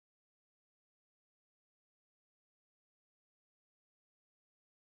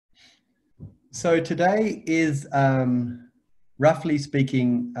So today is, roughly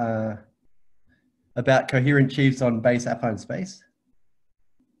speaking, about coherent sheaves on base affine space.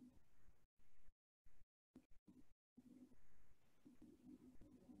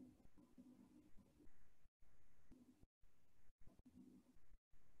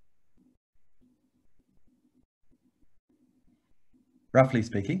 Roughly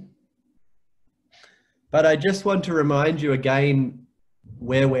speaking. But I just want to remind you again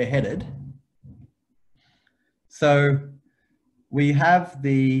where we're headed. So we have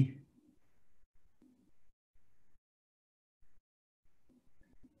the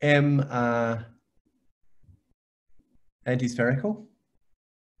M antispherical,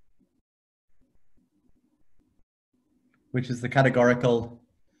 which is the categorical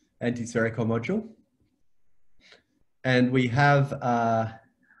antispherical module. And we have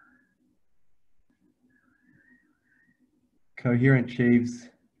coherent sheaves,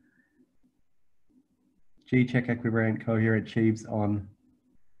 G-check equivariant coherent sheaves on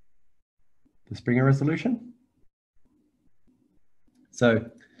the Springer resolution. So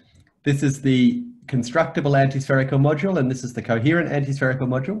this is the constructible antispherical module, and this is the coherent antispherical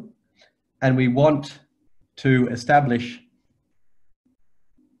module. And we want to establish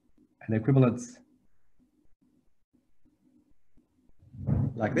an equivalence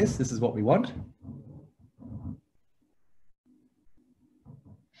like this. This is what we want.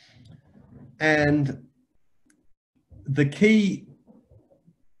 And the key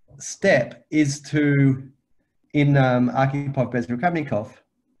step is to, in Arkhipov-Bezrukavnikov,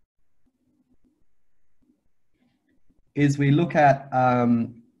 is we look at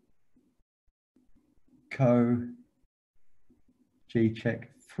co-G-check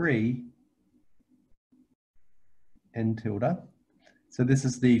free N tilde. So this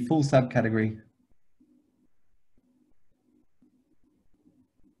is the full subcategory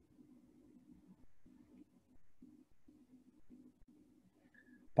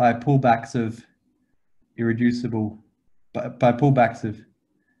by pullbacks of irreducible, by pullbacks of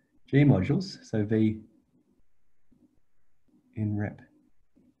G modules, so V in rep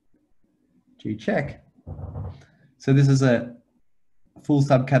G check. So this is a full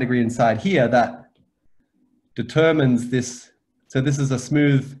subcategory inside here that determines this. So this is a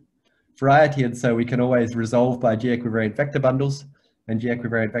smooth variety, and so we can always resolve by G equivariant vector bundles, and G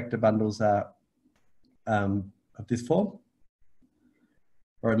equivariant vector bundles are of this form,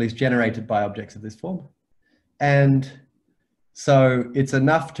 or at least generated by objects of this form. And so it's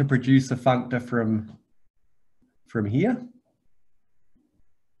enough to produce a functor from here.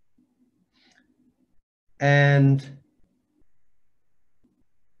 And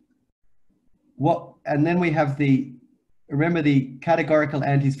then we have the, remember the categorical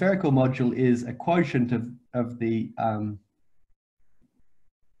antispherical module is a quotient of the,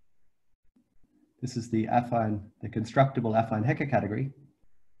 this is the affine, the constructible affine Hecke category.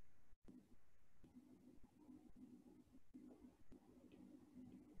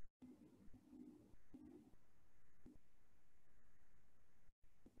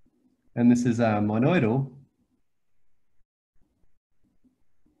 And this is monoidal.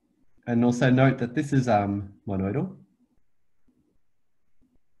 And also note that this is monoidal.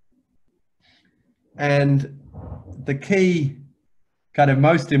 And the key, kind of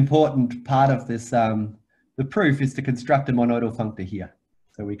most important part of this, the proof is to construct a monoidal functor here.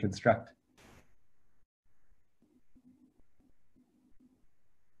 So we construct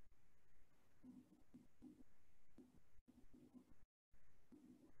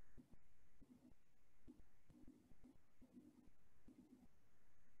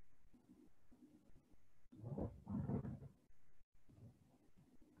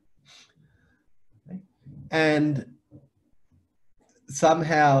and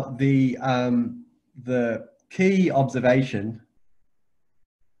somehow the key observation,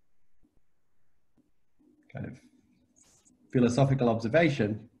 kind of philosophical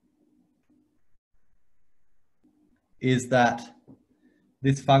observation, is that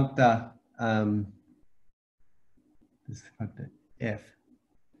this functor f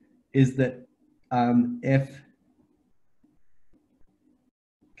is that f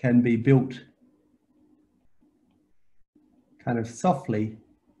can be built kind of softly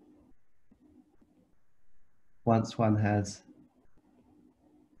once one has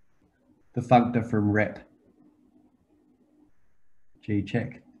the functor from rep G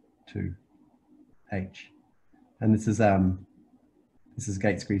check to H. And this is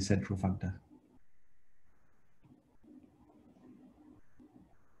Gates-Greaves central functor.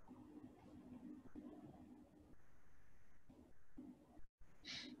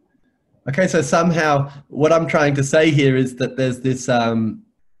 Okay, so somehow what I'm trying to say here is that there's this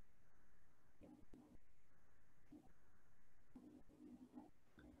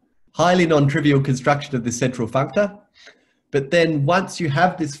highly non-trivial construction of this central functor. But then once you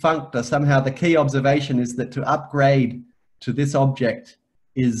have this functor, somehow the key observation is that to upgrade to this object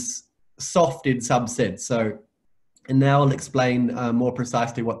is soft in some sense. So, and now I'll explain more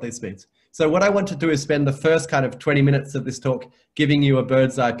precisely what this means. So what I want to do is spend the first kind of 20 minutes of this talk giving you a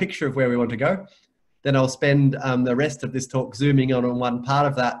bird's eye picture of where we want to go. Then I'll spend the rest of this talk zooming in on one part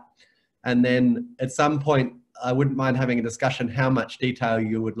of that. And then at some point, I wouldn't mind having a discussion how much detail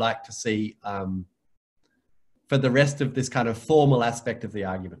you would like to see for the rest of this kind of formal aspect of the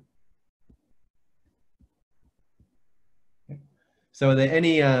argument. So are there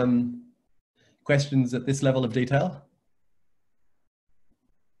any questions at this level of detail?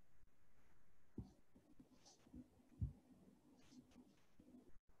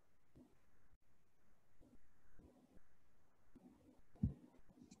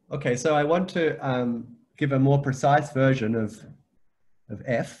 Okay, so I want to give a more precise version of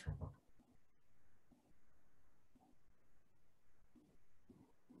f.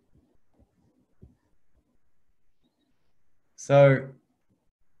 So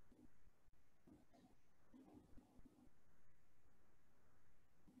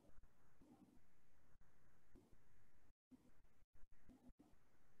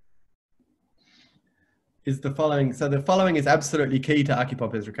is the following. So the following is absolutely key to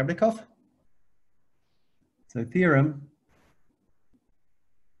Bezrukavnikov. So theorem.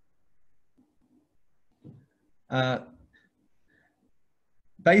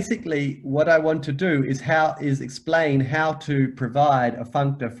 Basically, what I want to do is explain how to provide a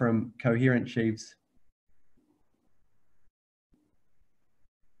functor from coherent sheaves.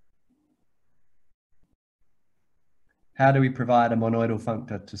 How do we provide a monoidal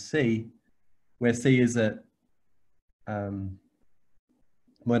functor to C, where C is a additive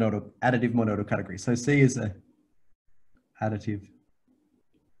monoidal category. So C is a additive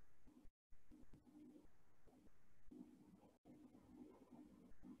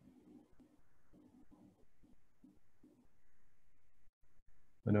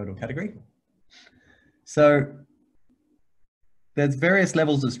monoidal category. So there's various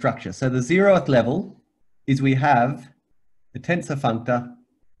levels of structure. So the 0th level is we have the tensor functor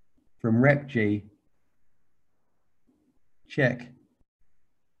from rep G check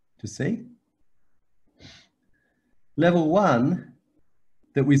to C. Level 1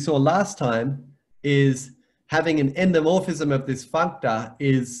 that we saw last time is having an endomorphism of this functor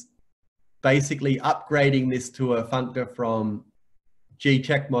is basically upgrading this to a functor from G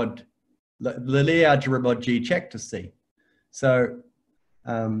check mod, the Lie algebra mod G check to C. So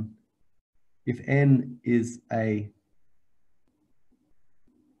if n is a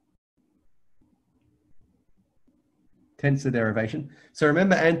tensor derivation. So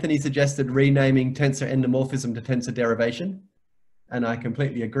remember Anthony suggested renaming tensor endomorphism to tensor derivation, and I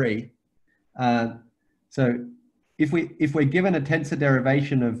completely agree. So if we're given a tensor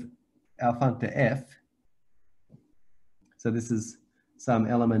derivation of our functor f, so this is some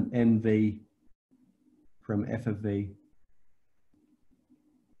element nv from f of v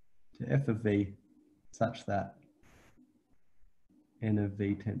to f of v such that n of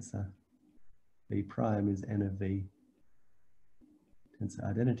v tensor v prime is n of v tensor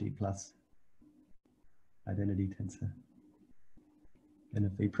identity plus identity tensor n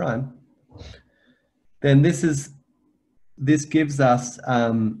of v prime, then this gives us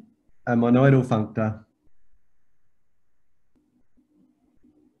a monoidal functor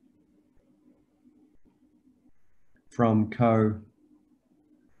from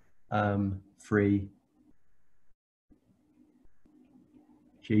free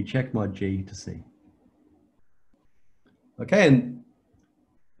G check mod G to C. Okay, and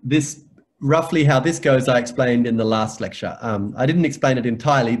this roughly how this goes I explained in the last lecture. I didn't explain it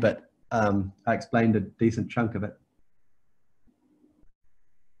entirely, but I explained a decent chunk of it.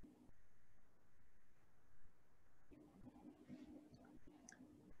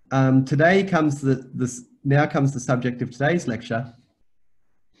 Today comes now comes the subject of today's lecture,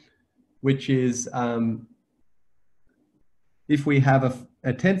 which is if we have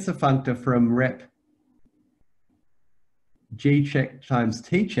a tensor functor from rep G check times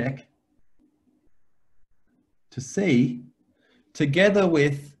T check to C, together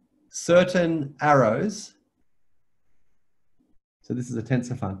with certain arrows. So this is a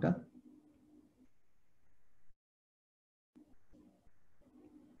tensor functor.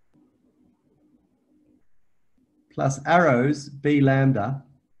 Plus arrows B lambda,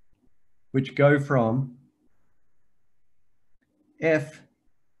 which go from F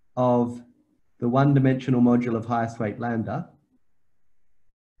of the one-dimensional module of highest weight lambda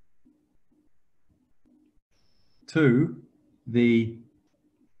to the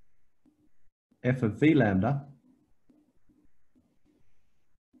f of v lambda.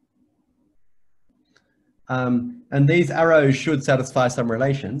 And these arrows should satisfy some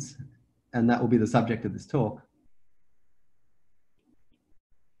relations, and that will be the subject of this talk.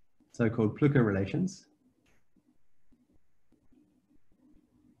 So-called Plücker relations.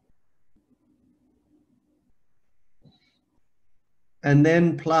 And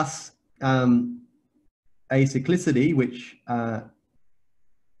then plus a cyclicity, which I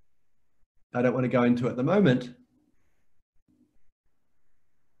don't want to go into at the moment.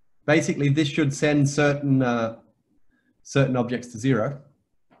 Basically, this should send certain objects to zero.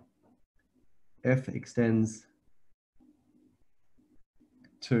 F extends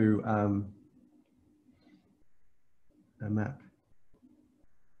to a map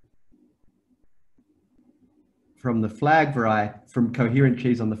from the flag variety, from coherent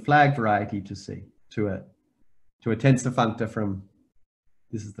sheaves on the flag variety to C, to a tensor functor from,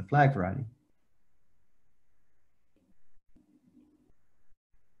 this is the flag variety.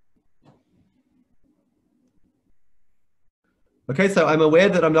 Okay, so I'm aware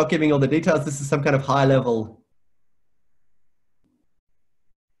that I'm not giving all the details. This is some kind of high level.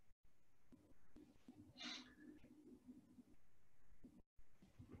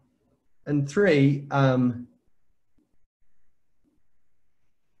 And 3,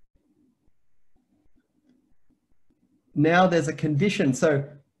 now there's a condition. So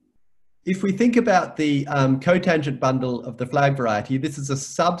if we think about the cotangent bundle of the flag variety, this is a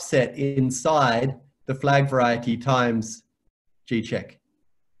subset inside the flag variety times G check.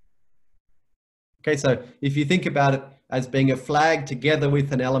 Okay, so if you think about it as being a flag together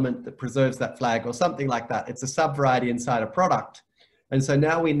with an element that preserves that flag or something like that, it's a subvariety inside a product. And so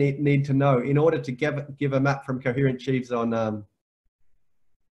now we need to know, in order to give a map from coherent sheaves on the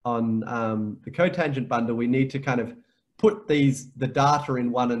cotangent bundle, we need to kind of put the data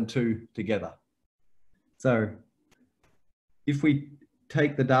in 1 and 2 together. So if we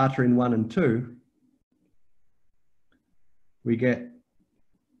take the data in 1 and 2, we get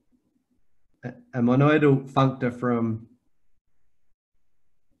a monoidal functor from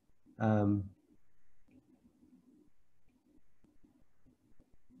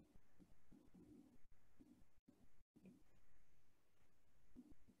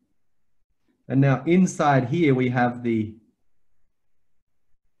and now inside here we have the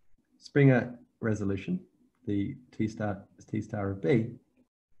Springer resolution, the T star of B.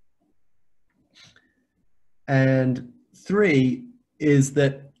 And 3 is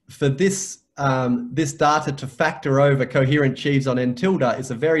that for this this data to factor over coherent sheaves on n tilde is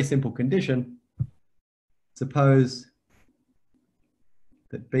a very simple condition. Suppose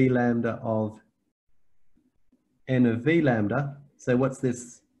that B lambda of n of V lambda. So what's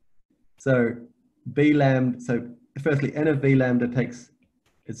this? So B lambda, so firstly n of V lambda takes,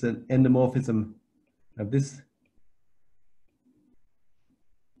 it's an endomorphism of this,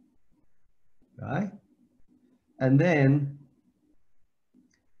 right? And then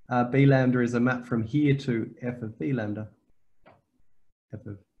B lambda is a map from here to F of V lambda. F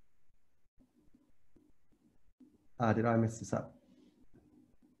of, did I mess this up?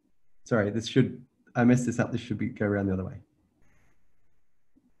 Sorry, this should, I messed this up. This should go around the other way.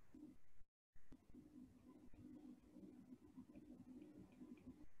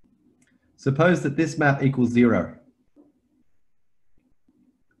 Suppose that this map equals 0.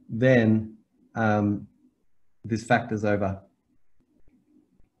 Then this factors over.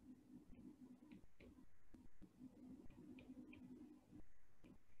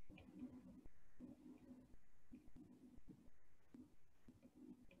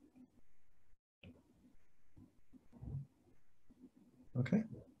 Okay.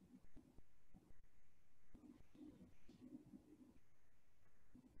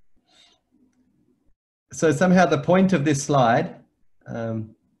 So somehow the point of this slide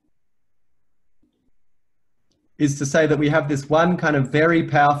is to say that we have this one kind of very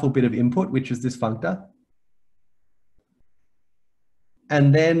powerful bit of input, which is this functor.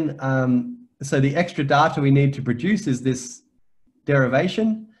 And then, so the extra data we need to produce is this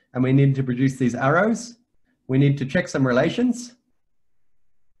derivation, and we need to produce these arrows. We need to check some relations.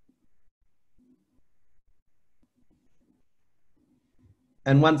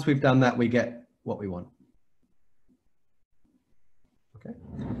 And once we've done that, we get what we want. Okay.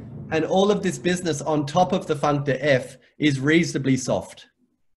 And all of this business on top of the functor f is reasonably soft.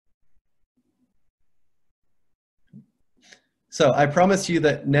 So I promise you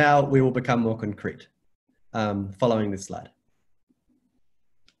that now we will become more concrete following this slide.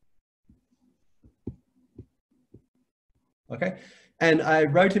 Okay. And I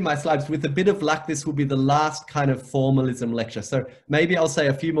wrote in my slides, with a bit of luck, this will be the last kind of formalism lecture. So maybe I'll say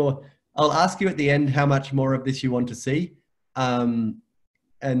a few more I'll ask you at the end how much more of this you want to see. And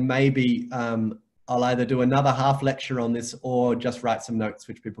maybe I'll either do another half lecture on this or just write some notes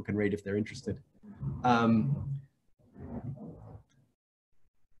which people can read if they're interested.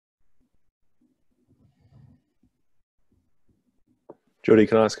 Geordie,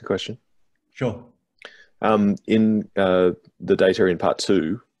 can I ask a question? Sure. In the data in part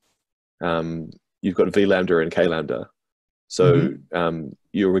 2, you've got V lambda and K lambda. So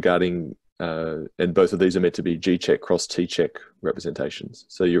you're regarding, and both of these are meant to be G check cross T check representations.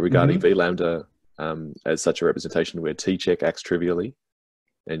 So you're regarding V lambda as such a representation where T check acts trivially,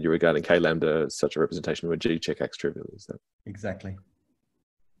 and you're regarding K lambda as such a representation where G check acts trivially. Is that exactly?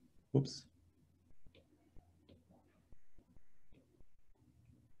 Whoops.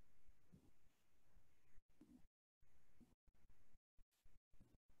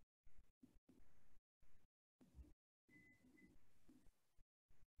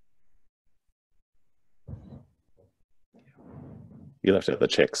 you left out the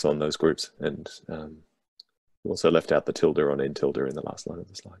checks on those groups, and you also left out the tilde on n tilde in the last line of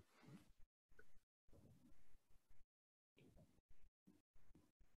the slide.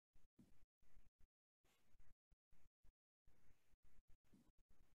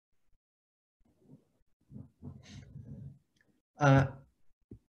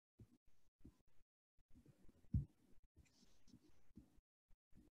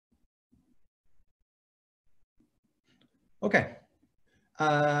 Okay.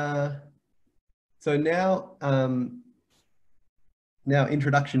 So now, now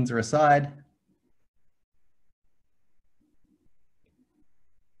introductions are aside.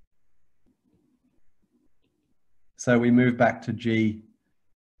 So we move back to G.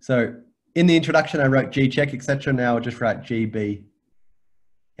 So in the introduction, I wrote G check, etc. Now I'll just write G, B,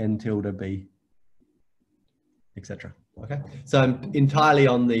 N tilde, B, etc. Okay. So I'm entirely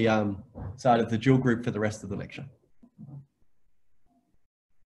on the side of the dual group for the rest of the lecture.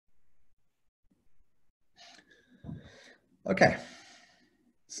 Okay.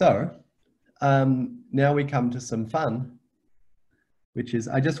 So now we come to some fun, which is,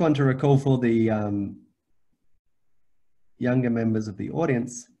 I just want to recall for the younger members of the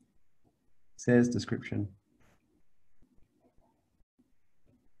audience, says description.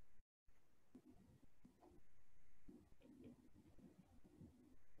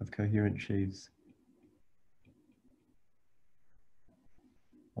 Of coherent sheaves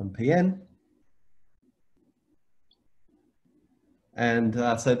on Pn. And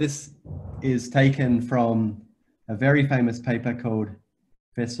so this is taken from a very famous paper called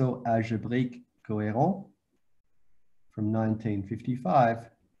Faisceaux algébriques cohérents from 1955.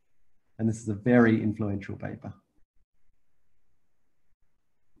 And this is a very influential paper.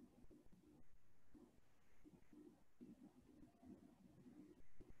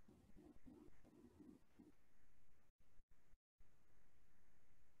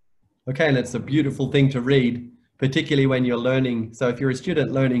 Okay, and it's a beautiful thing to read, particularly when you're learning. So if you're a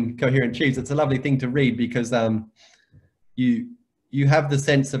student learning coherent sheaves, it's a lovely thing to read because you have the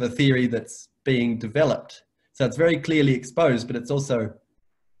sense of a theory that's being developed. So it's very clearly exposed, but it's also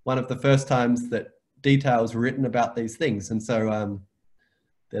one of the first times that details were written about these things. And so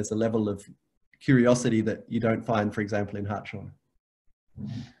there's a level of curiosity that you don't find, for example, in Hartshorne.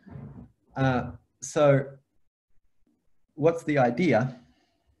 So what's the idea?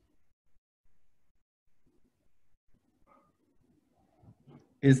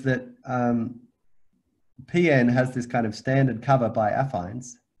 Is that Pn has this kind of standard cover by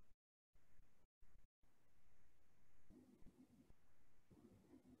affines.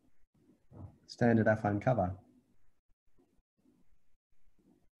 Standard affine cover.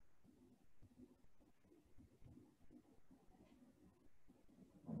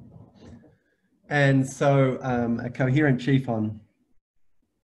 And so a coherent sheaf on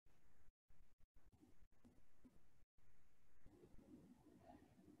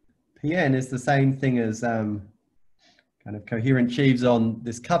Pn is the same thing as kind of coherent sheaves on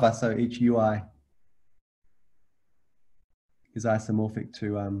this cover. So each UI is isomorphic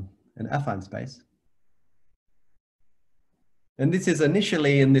to an affine space. And this is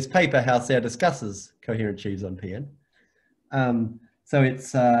initially in this paper how Serre discusses coherent sheaves on Pn. So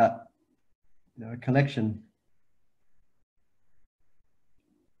it's a collection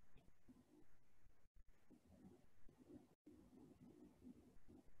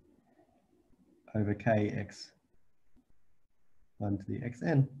over kx 1 to the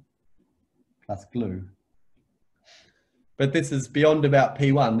xn plus glue. But this is beyond about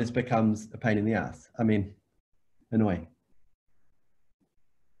P1. This becomes a pain in the ass. I mean, annoying.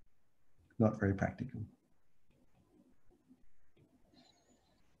 Not very practical.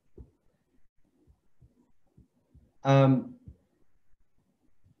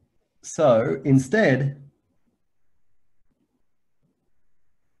 So instead,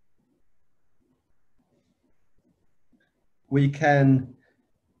 we can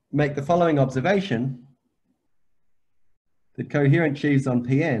make the following observation, that coherent sheaves on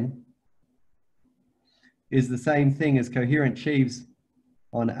Pn is the same thing as coherent sheaves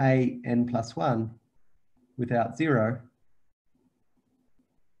on an+1 without 0,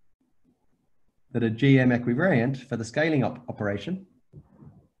 that are GM equivariant for the scaling operation.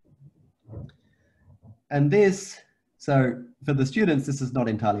 And this, so for the students, this is not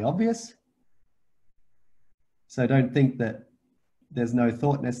entirely obvious. So don't think that there's no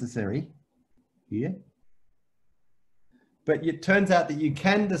thought necessary here. But it turns out that you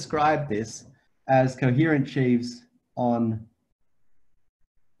can describe this as coherent sheaves on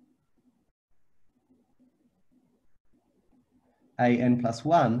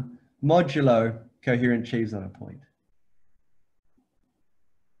an+1 modulo coherent sheaves on a point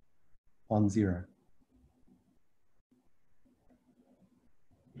on 0.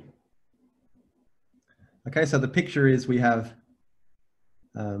 Okay, so the picture is we have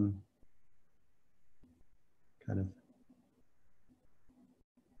kind of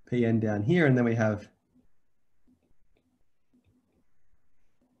Pn down here, and then we have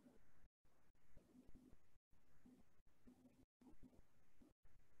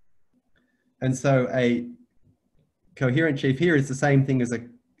and so a coherent sheaf here is the same thing as a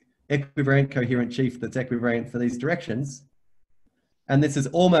equivariant coherent sheaf that's equivariant for these directions. And this is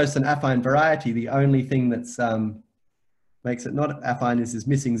almost an affine variety. The only thing that's makes it not affine is this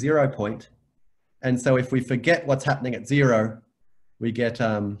missing 0 point. And so if we forget what's happening at 0, we get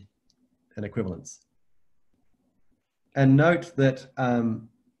an equivalence. And note that GM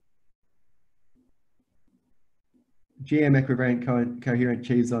equivariant coherent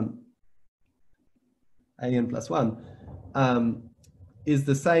sheaves on an+1 is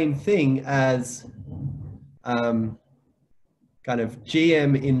the same thing as kind of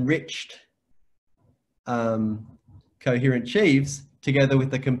GM enriched coherent sheaves together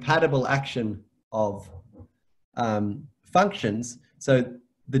with the compatible action of functions. So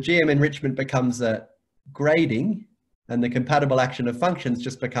the GM enrichment becomes a grading, and the compatible action of functions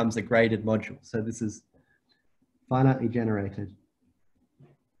just becomes a graded module. So this is finitely generated.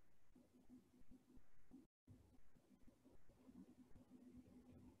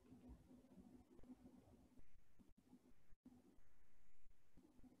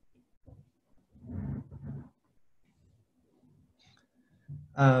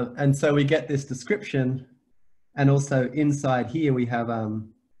 And so we get this description, and also inside here we have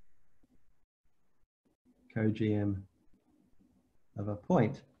co-GM of a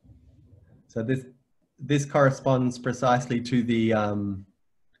point. So this corresponds precisely to the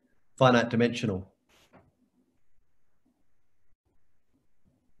finite dimensional.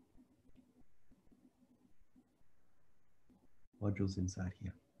 Modules inside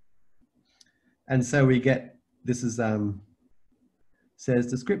here. And so we get, this is says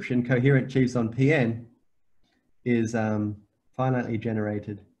description, coherent sheaves on Pn is finitely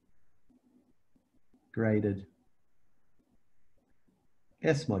generated, graded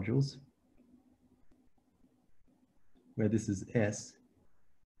S modules, where this is S,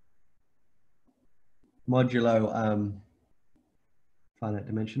 modulo finite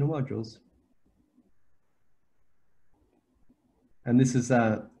dimensional modules. And this is,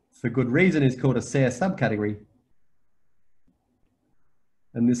 for good reason, is called a Serre subcategory.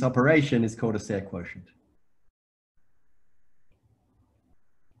 And this operation is called a Serre quotient.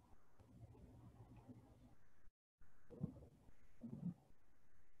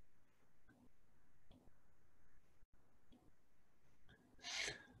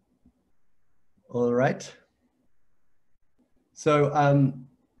 All right. So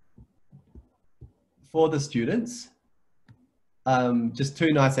for the students, just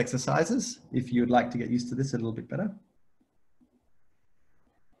two nice exercises, if you'd like to get used to this a little bit better.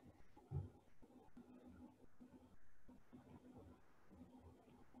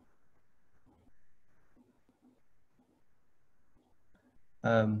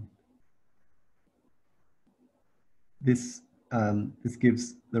 This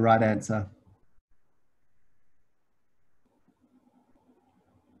gives the right answer.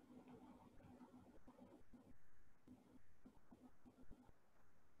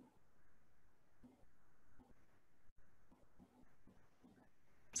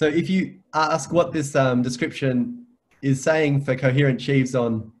 So if you ask what this description is saying for coherent sheaves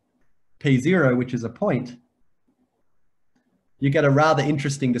on P0, which is a point, you get a rather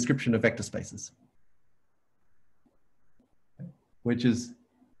interesting description of vector spaces, which is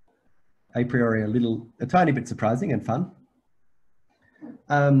a priori a tiny bit surprising and fun.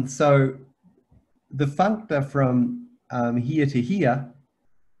 So the functor from here to here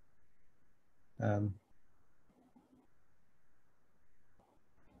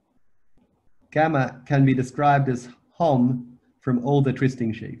gamma can be described as hom from all the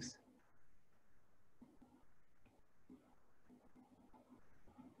twisting sheaves.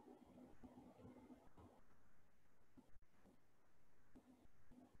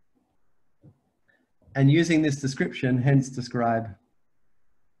 And using this description, hence describe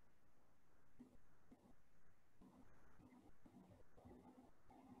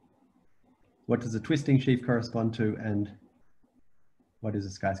what does a twisting sheaf correspond to and what is a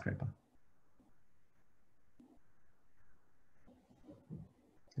skyscraper.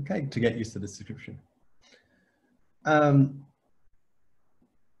 Okay, to get used to this description. And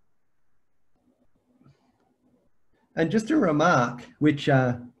just a remark, which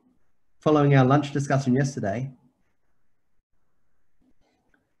following our lunch discussion yesterday,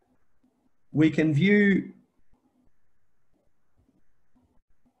 we can view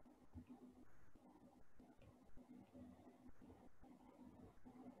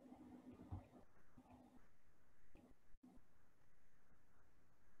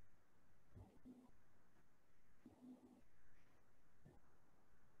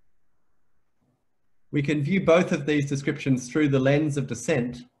both of these descriptions through the lens of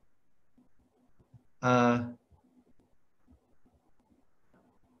descent.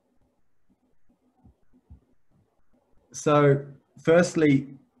 So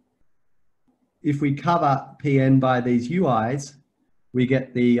firstly, if we cover Pn by these UIs, we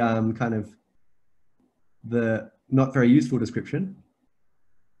get the kind of the not very useful description.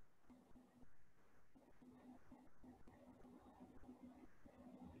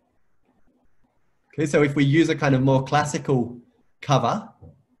 Okay, so if we use a kind of more classical cover,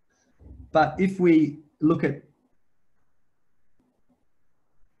 but if we look at,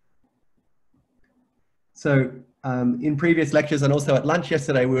 so in previous lectures and also at lunch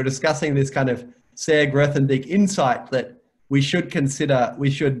yesterday, we were discussing this kind of Serre-Grothendieck insight that we should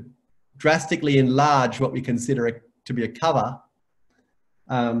drastically enlarge what we consider to be a cover.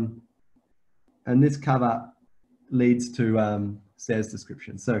 And this cover leads to Serre's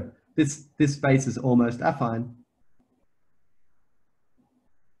description. So this space is almost affine,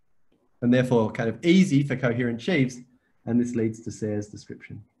 and therefore kind of easy for coherent sheaves, and this leads to Serre's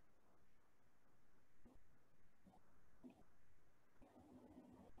description.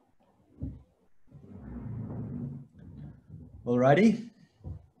 Alrighty.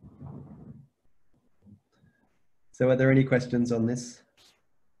 So are there any questions on this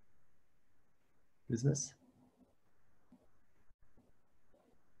business?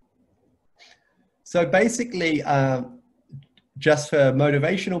 So basically, just for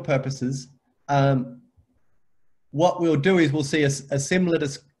motivational purposes, what we'll do is we'll see a similar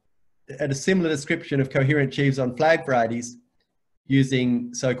description of coherent sheaves on flag varieties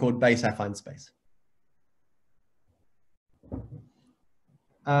using so-called base affine space.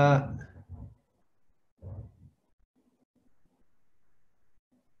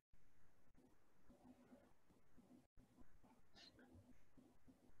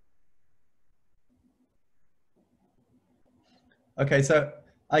 Okay, so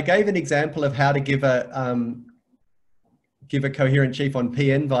I gave an example of how to give a coherent sheaf on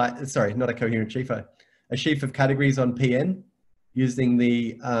Pn by, sorry, not a coherent sheaf, a sheaf of categories on Pn using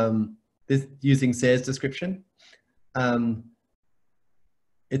the using Serre's description.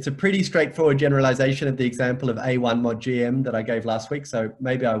 It's a pretty straightforward generalization of the example of A1 mod GM that I gave last week, so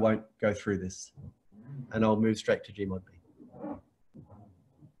maybe I won't go through this, and I'll move straight to G mod B.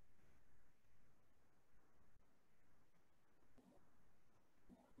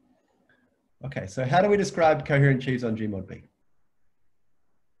 Okay, so how do we describe coherent sheaves on G mod B?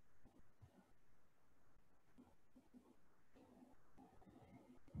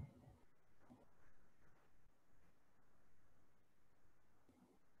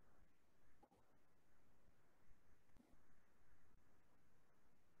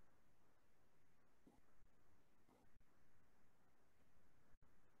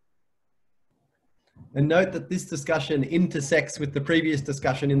 And note that this discussion intersects with the previous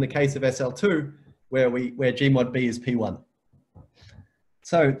discussion in the case of SL2, where G mod B is P1.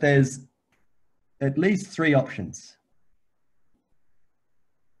 So there's at least 3 options.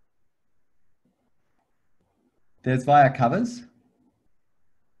 There's via covers.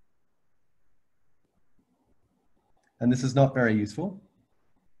 And this is not very useful.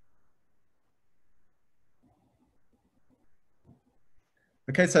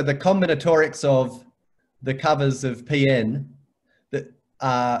 Okay, so the combinatorics of the covers of Pn that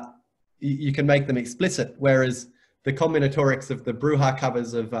are you can make them explicit, whereas the combinatorics of the Bruja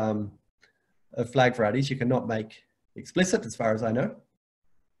covers of flag varieties you cannot make explicit, as far as I know.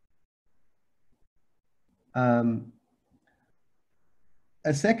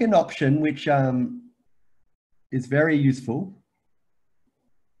 A second option, which is very useful,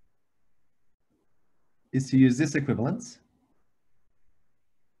 is to use this equivalence.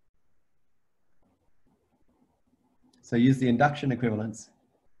 So use the induction equivalence.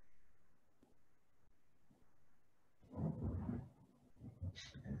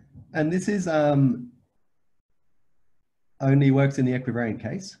 And this is only works in the equivariant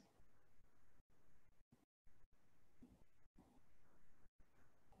case.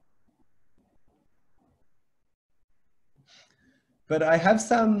 But I have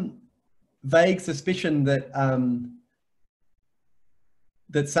some vague suspicion that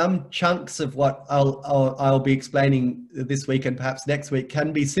that some chunks of what I'll be explaining this week and perhaps next week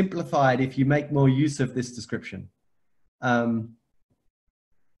can be simplified if you make more use of this description. But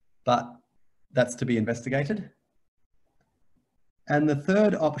that's to be investigated. And the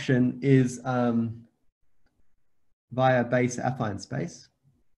third option is via base affine space.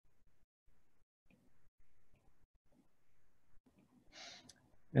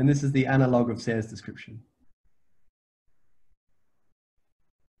 And this is the analog of Sayre's description.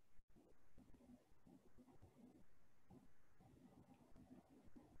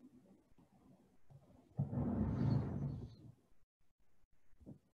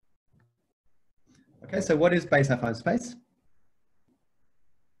 Okay, so what is base affine space?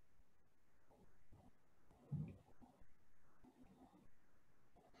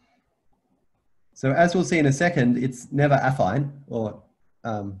 So as we'll see in a second, it's never affine, or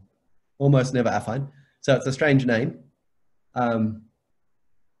almost never affine. So it's a strange name. I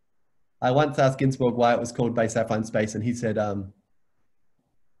once asked Ginzburg why it was called base affine space, and he said,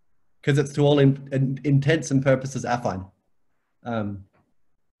 because it's to all intents and purposes affine.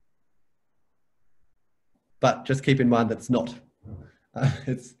 But just keep in mind that it's not.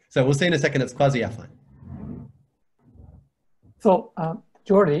 So we'll see in a second, it's quasi-affine. So,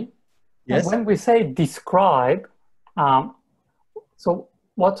 Geordie, yes? When we say describe, so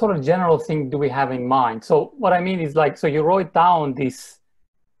what sort of general thing do we have in mind? So what I mean is like, so you wrote down this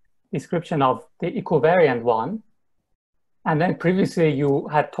description of the equivariant one, and then previously you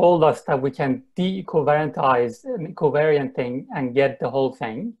had told us that we can de-equivariantize an equivariant thing and get the whole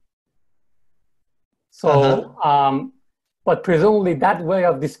thing. So, but presumably that way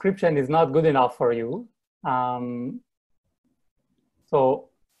of description is not good enough for you. So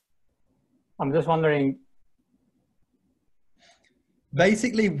I'm just wondering.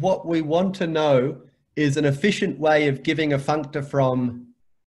 Basically, what we want to know is an efficient way of giving a functor from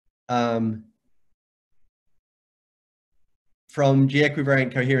G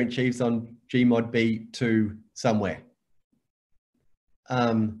equivariant coherent sheaves on G mod B to somewhere.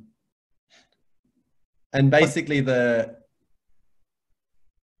 And basically the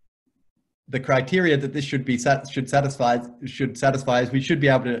criteria that this should satisfy is we should be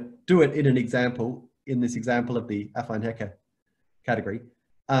able to do it in an example, in this example of the affine Hecke category.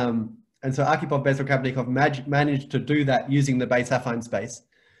 And so Arkhipov Bezrukavnikov managed to do that using the base affine space,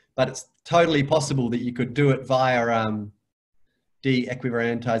 but it's totally possible that you could do it via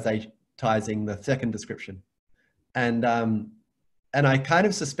de-equivariantizing the second description. And I kind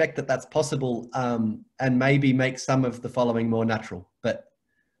of suspect that that's possible, and maybe make some of the following more natural, but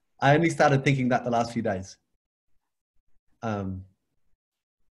I only started thinking that the last few days.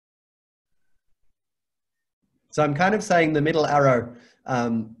 So I'm kind of saying the middle arrow,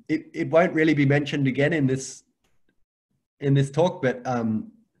 it won't really be mentioned again in this talk, but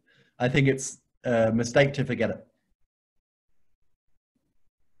I think it's a mistake to forget it.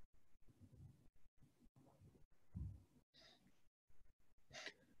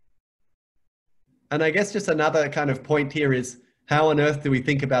 And I guess just another kind of point here is, how on earth do we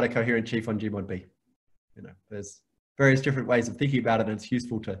think about a coherent sheaf on G mod B? You know, there's various different ways of thinking about it, and it's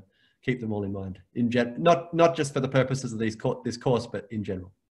useful to keep them all in mind. Not just for the purposes of this course, but in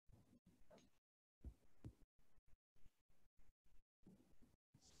general.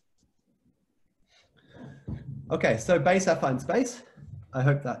 Okay, so base affine space. I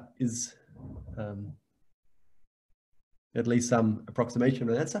hope that is at least some approximation of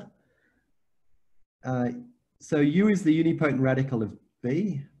an answer. So U is the unipotent radical of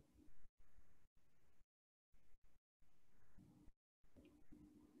B.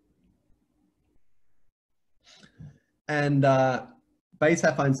 And base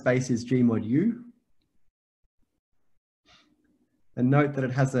affine space is G mod U. And note that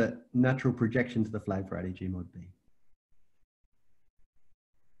it has a natural projection to the flag variety G mod B.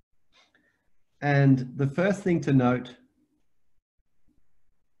 And the first thing to note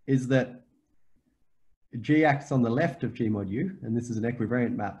is that G acts on the left of G mod U, and this is an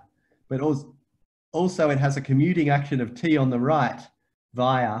equivariant map, but also it has a commuting action of T on the right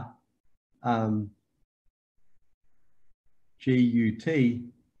via GUT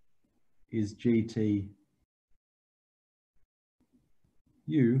is GT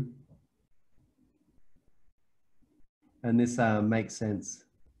U, and this makes sense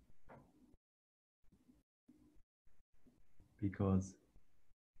because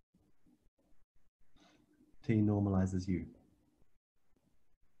T normalizes U.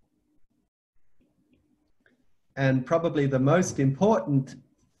 And probably the most important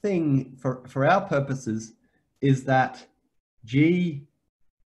thing for our purposes is that G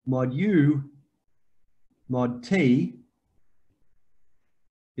mod U mod T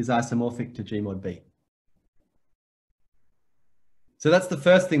is isomorphic to G mod B. So that's the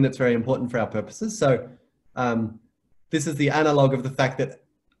first thing that's very important for our purposes. So this is the analog of the fact that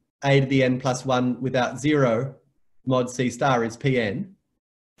a to the n plus 1 without 0 mod C star is Pn.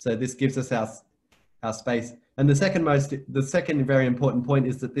 So this gives us our space. And the second very important point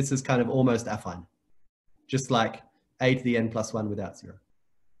is that this is kind of almost affine, just like a to the n plus 1 without 0.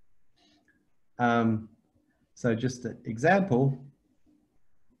 So just an example.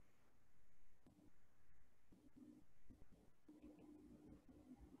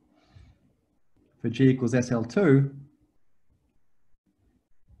 For G equals SL2,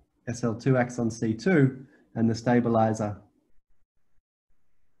 SL2 acts on C2, and the stabilizer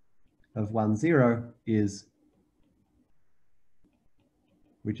of 1, 0 is,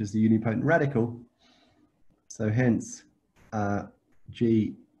 which is the unipotent radical. So hence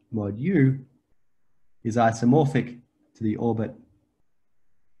G mod U is isomorphic to the orbit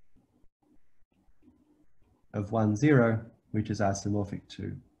of 1, 0, which is isomorphic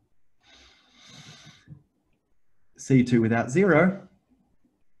to C2 without 0.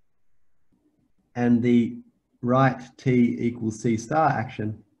 And the right T equals C star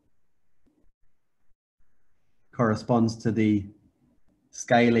action corresponds to the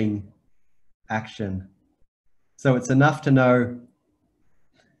scaling action. So it's enough to know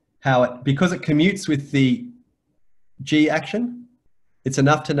how it, because it commutes with the G action, it's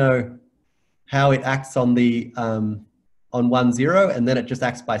enough to know how it acts on the on 1, 0, and then it just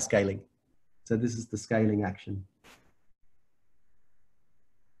acts by scaling. So this is the scaling action.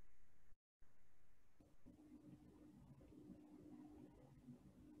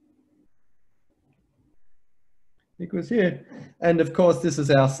 Equals here, and of course this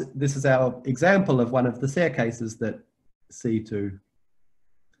is our example of one of the staircases that C2.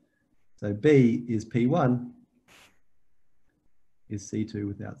 So B is P1 is C2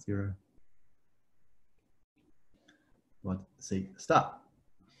 without 0 mod C star.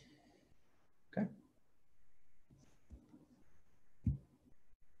 Okay.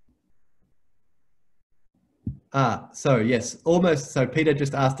 So yes, almost. So Peter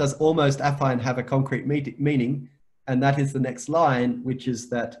just asked, does almost affine have a concrete meaning? And that is the next line, which is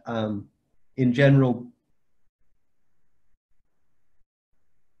that in general,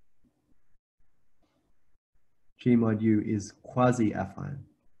 G mod U is quasi-affine.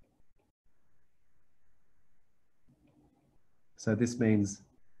 So this means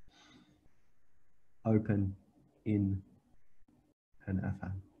open in an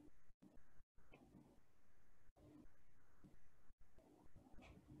affine.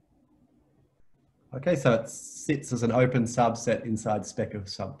 Okay, so it sits as an open subset inside spec of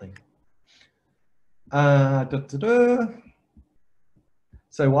something. So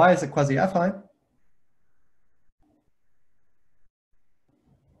why is it quasi-affine?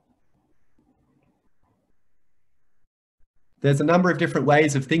 There's a number of different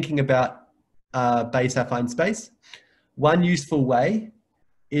ways of thinking about base affine space. One useful way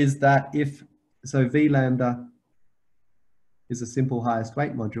is that if, so V lambda is a simple highest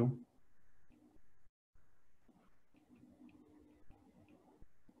weight module,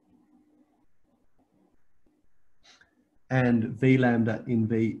 and V lambda in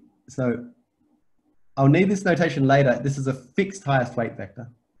V. So I'll need this notation later. This is a fixed highest weight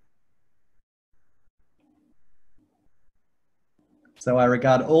vector. So I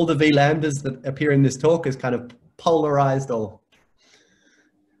regard all the V lambdas that appear in this talk as kind of polarized or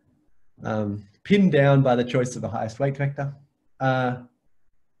pinned down by the choice of a highest weight vector. And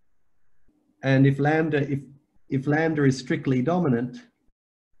if lambda is strictly dominant,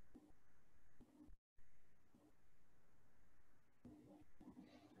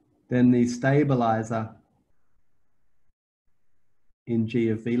 then the stabilizer in G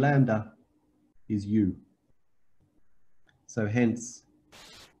of V lambda is U. So hence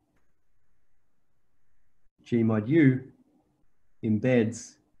G mod U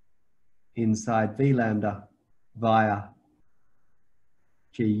embeds inside V lambda via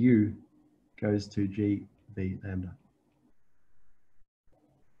GU goes to G V lambda.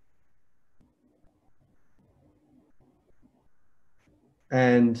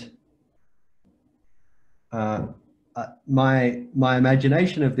 And my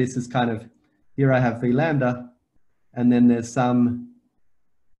imagination of this is kind of, here I have V lambda, and then there's some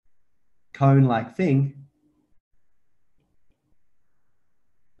cone-like thing,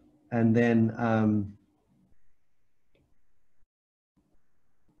 and then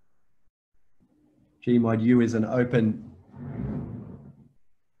G mod U is an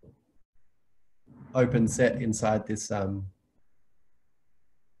open set inside this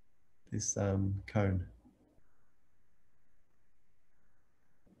cone.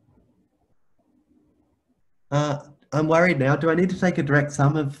 I'm worried now. Do I need to take a direct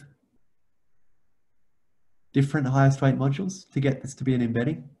sum of different highest weight modules to get this to be an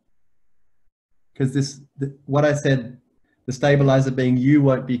embedding? Because what I said, the stabilizer being U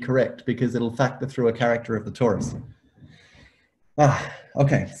won't be correct because it'll factor through a character of the torus.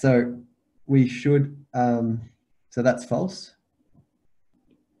 Okay, so we should, so that's false.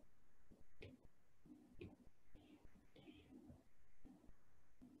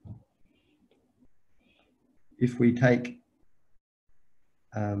 If we take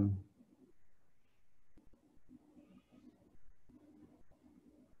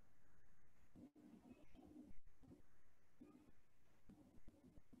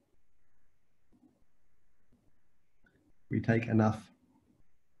enough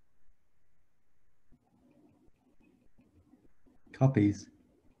copies,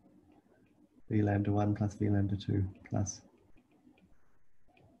 V lambda 1 plus V lambda 2 plus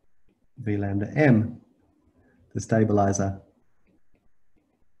V lambda M, the stabilizer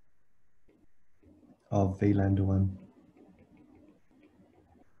of V lambda 1,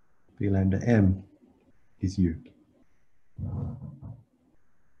 V lambda M is U.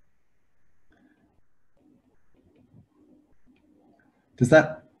 Does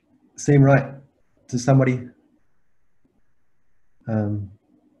that seem right to somebody?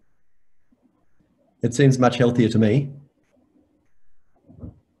 It seems much healthier to me.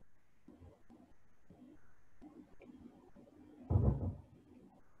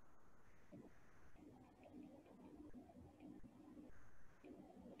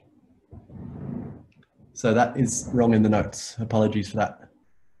 So that is wrong in the notes. Apologies for that.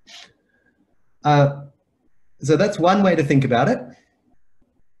 So that's one way to think about it.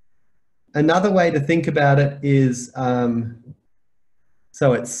 Another way to think about it is,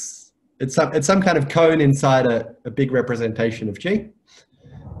 so it's some kind of cone inside a big representation of G.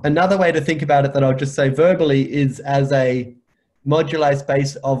 Another way to think about it that I'll just say verbally is as a moduli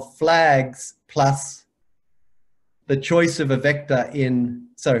space of flags plus the choice of a vector in,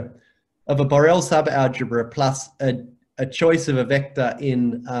 so of a Borel subalgebra plus a choice of a vector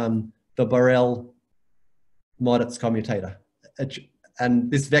in the Borel mod its commutator.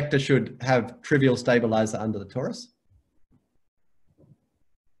 And this vector should have trivial stabilizer under the torus.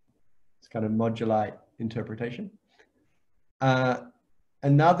 It's kind of moduli interpretation.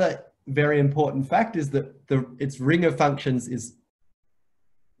 Another very important fact is that its ring of functions is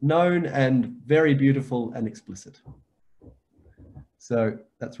known and very beautiful and explicit. So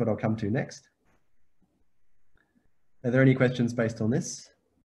that's what I'll come to next. Are there any questions based on this?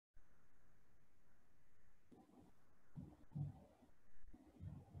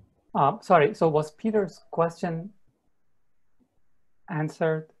 Sorry, so was Peter's question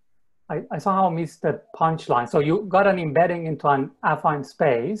answered? I somehow missed the punchline. So you got an embedding into an affine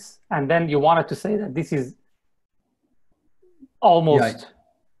space, and then you wanted to say that this is almost... Yeah.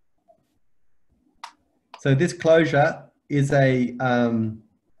 So this closure is a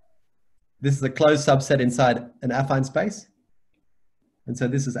closed subset inside an affine space. And so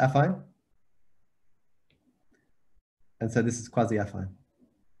this is affine. And so this is quasi-affine.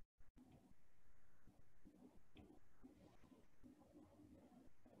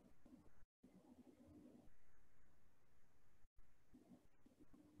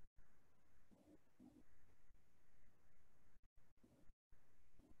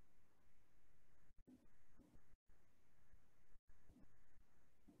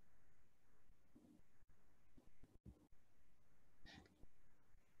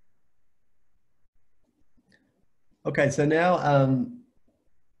 Okay, so now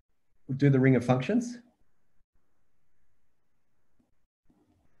we'll do the ring of functions.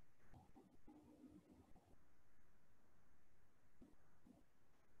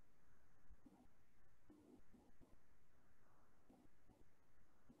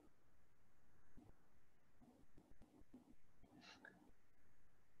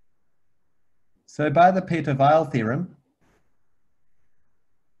 So by the Peter-Weil theorem,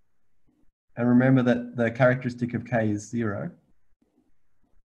 and remember that the characteristic of K is 0,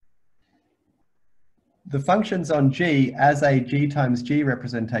 the functions on G as a G times G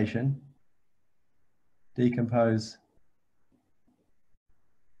representation decompose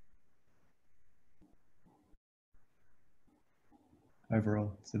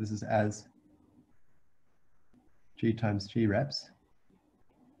overall. So this is as G times G reps.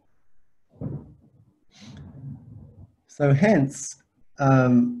 So hence,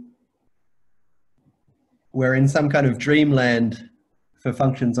 we're in some kind of dreamland for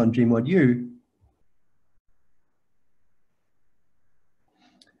functions on G mod U.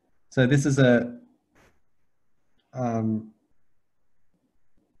 So this is a,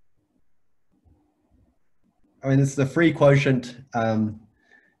 this is a free quotient, and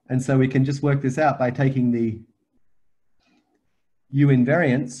so we can just work this out by taking the U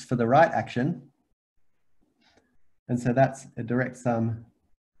invariance for the right action, and so that's a direct sum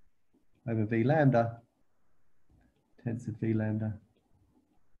over V lambda, tensor V lambda.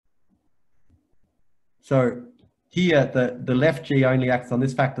 So here the left G only acts on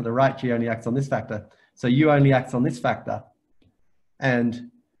this factor, the right G only acts on this factor, so U only acts on this factor,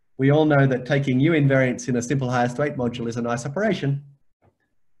 and we all know that taking U invariance in a simple highest weight module is a nice operation.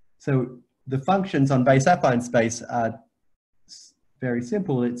 So the functions on base affine space are very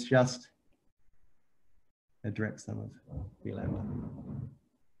simple. It's just a direct sum of V lambda.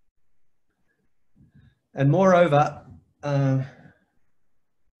 And moreover,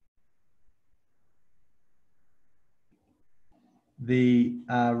 the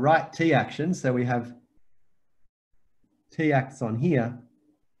right T action, so we have T acts on here,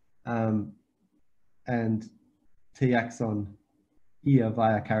 and T acts on here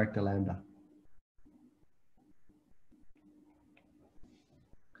via character lambda.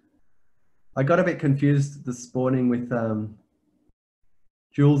 I got a bit confused this morning with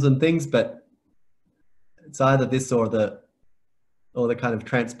joules and things, but it's either this or the kind of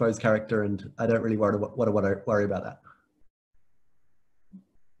transpose character, and I don't really worry about that.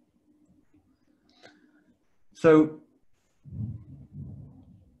 So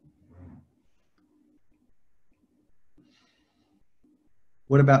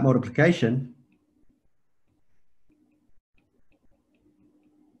what about multiplication?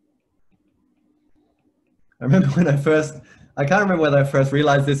 I remember when I can't remember whether I first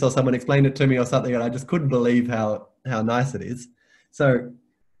realized this or someone explained it to me or something, and I just couldn't believe how nice it is. So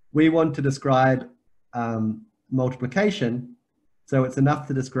we want to describe multiplication. So it's enough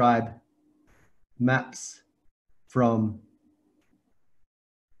to describe maps from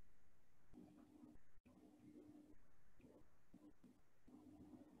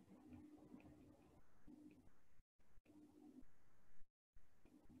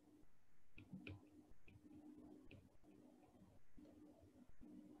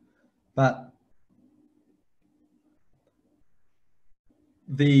but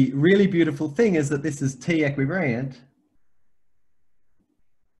the really beautiful thing is that this is T equivariant.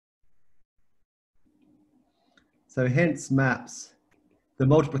 So hence maps, the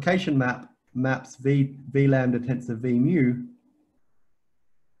multiplication maps V lambda tensor V mu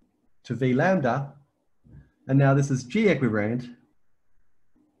to V lambda. And now this is G equivariant.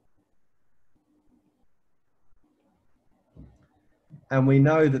 And we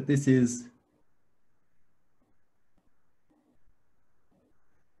know that this is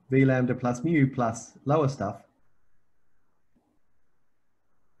V lambda plus mu plus lower stuff.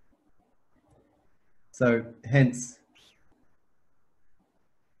 So hence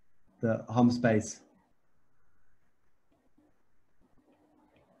the Hom space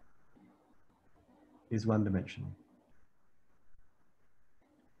is one-dimensional.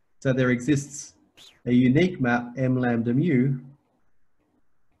 So there exists a unique map M lambda mu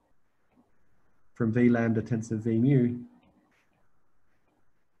from V lambda tensor V mu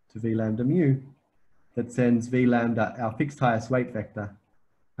to V lambda mu that sends V lambda, our fixed highest weight vector,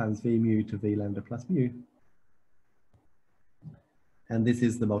 times V mu to V lambda plus mu. And this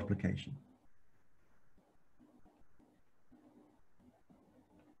is the multiplication.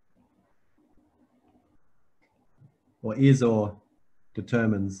 Or is or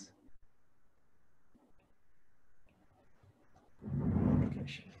determines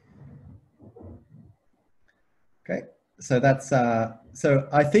multiplication. Okay, so that's, so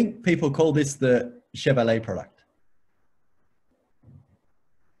I think people call this the Chevalier product.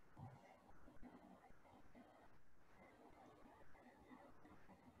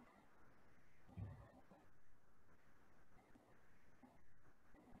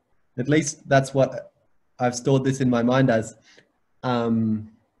 At least that's what I've stored this in my mind as.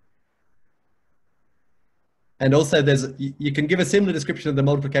 And also you can give a similar description of the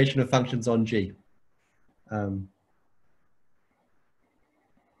multiplication of functions on G.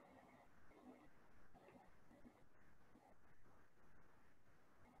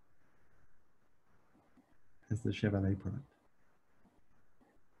 As the Chevalier product.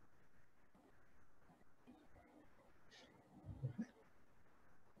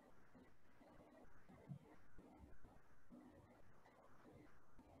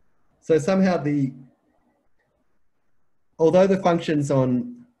 So somehow although the functions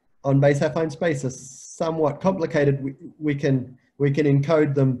on base affine space are somewhat complicated, we can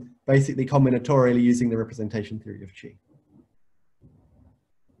encode them basically combinatorially using the representation theory of G.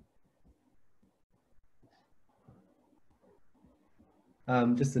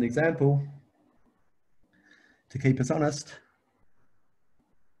 Just an example to keep us honest.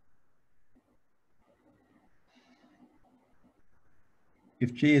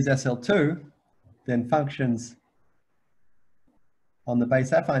 If G is SL2, then functions on the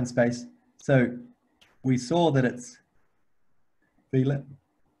base affine space. So we saw that it's V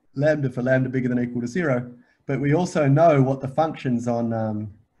lambda for lambda bigger than or equal to 0, but we also know what the functions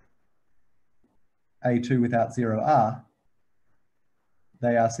on A2 without 0 are.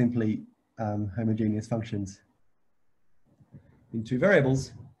 They are simply homogeneous functions in two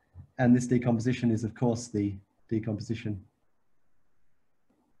variables, and this decomposition is, of course, the decomposition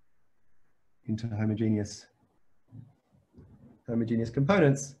into homogeneous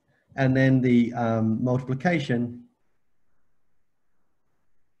components, and then the multiplication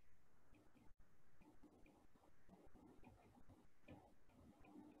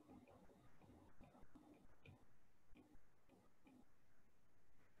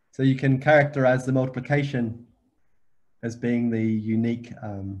so you can characterize the multiplication as being the unique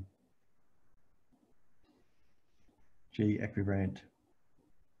G equivariant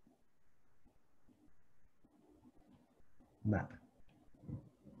map.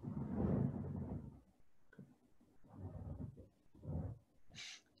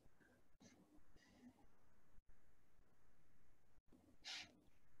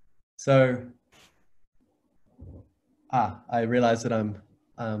 So, I realize that I'm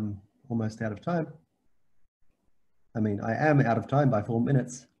almost out of time. I mean, I am out of time by 4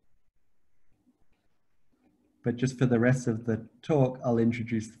 minutes. But just for the rest of the talk, I'll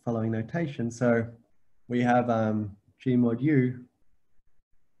introduce the following notation. So we have G mod U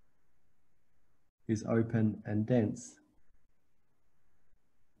is open and dense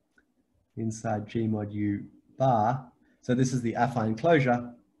inside G mod U bar. So this is the affine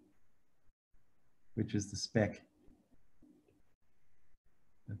closure, which is the spec.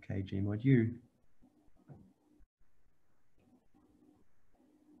 Okay, G mod U.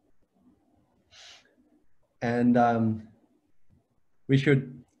 And we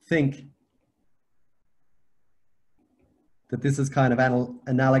should think that this is kind of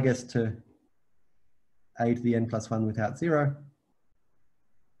analogous to a to the n plus 1 without 0.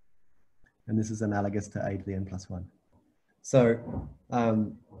 And this is analogous to a to the n plus 1. So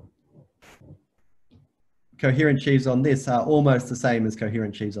coherent sheaves on this are almost the same as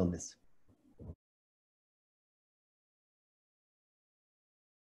coherent sheaves on this.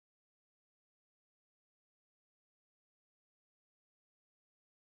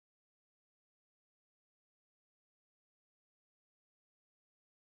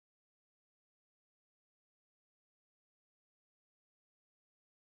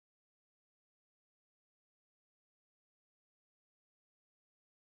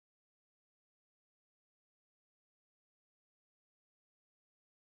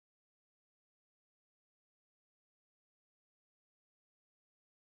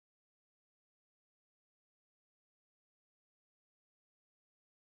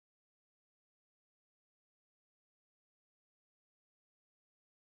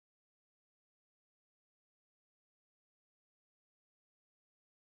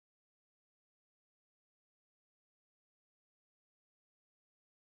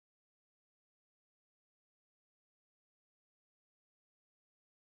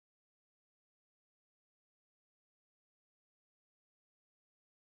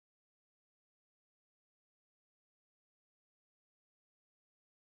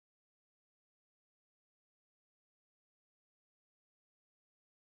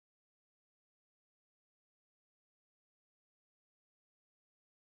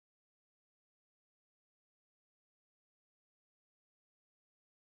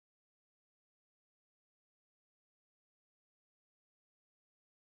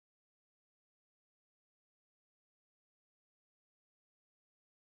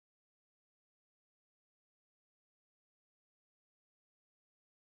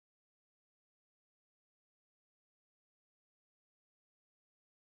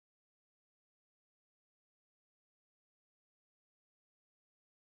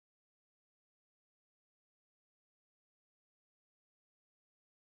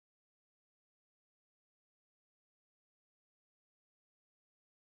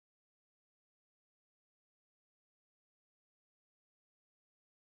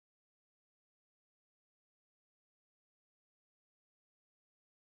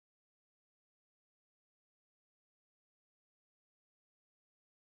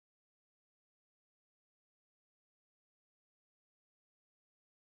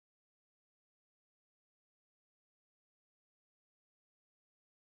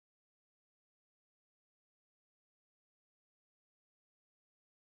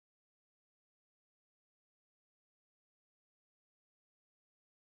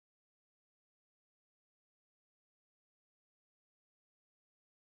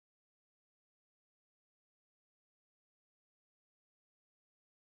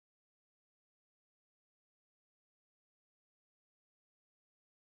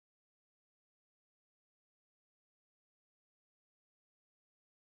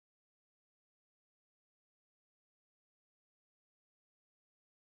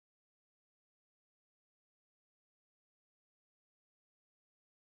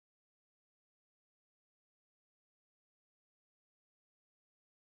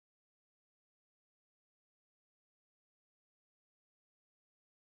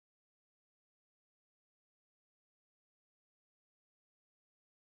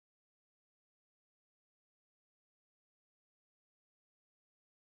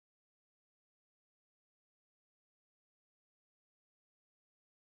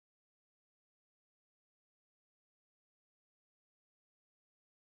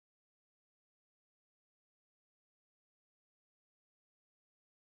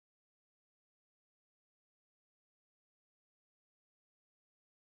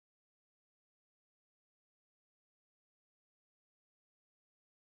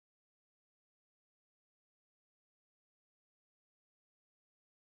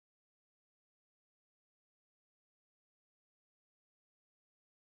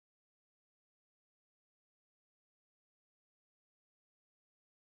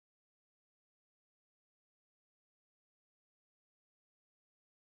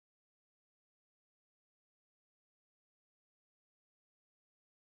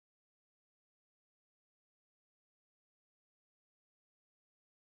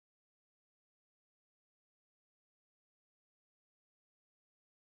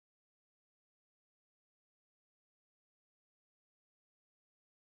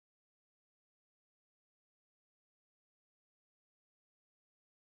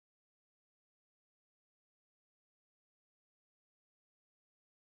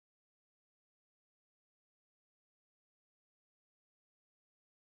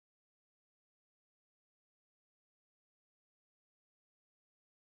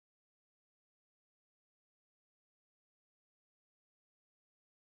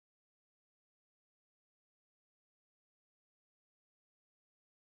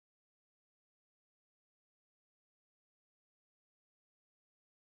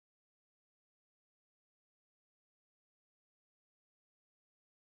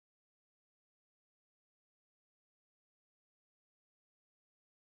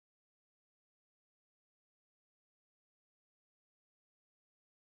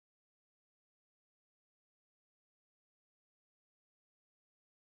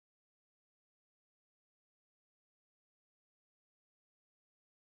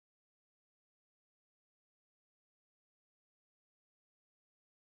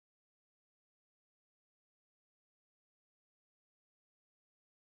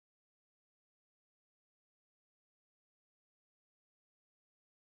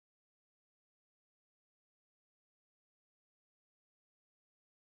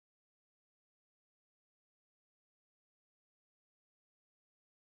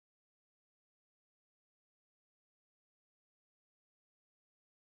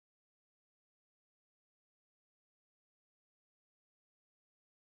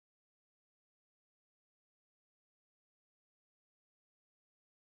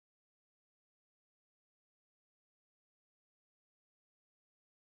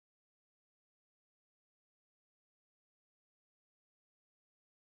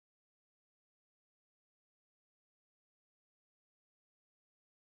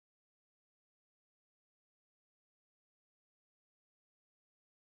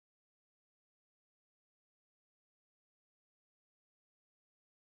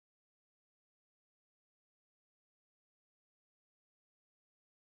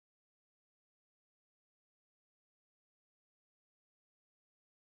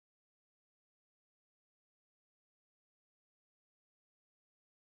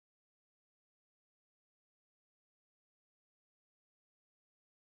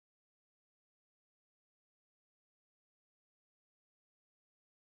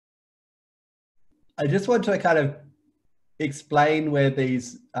 I just want to kind of explain where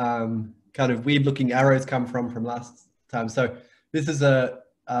these kind of weird looking arrows come from last time. So this is a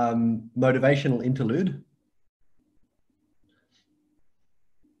motivational interlude.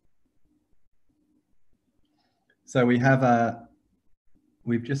 So we have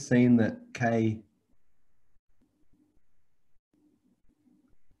we've just seen that kg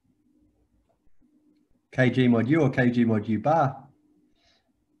mod u or kg mod u bar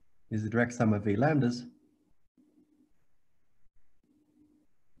is the direct sum of v lambdas.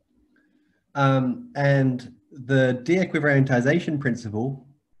 And the de-equivariantization principle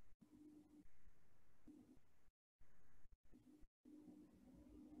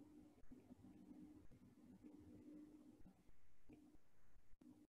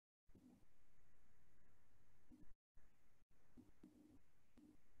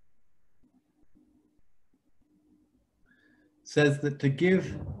says that to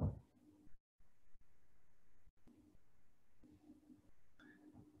give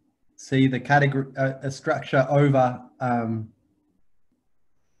C the category a structure over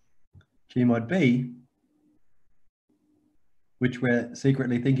G mod B, which we're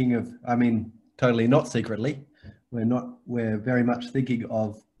secretly thinking of, I mean, totally not secretly, we're very much thinking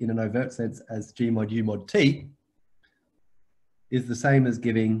of in an overt sense as G mod U mod T, is the same as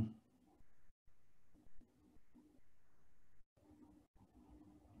giving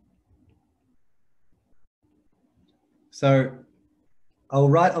so I'll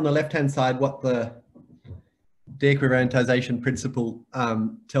write on the left-hand side what the de-equivariantization principle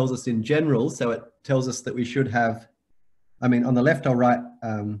tells us in general. So it tells us that we should have, I mean, on the left I'll write,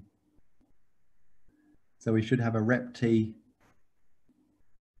 so we should have a rep T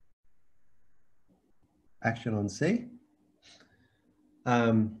action on C.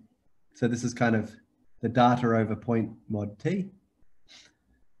 So this is kind of the data over point mod T.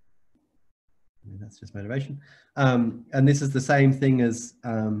 That's just motivation. And this is the same thing as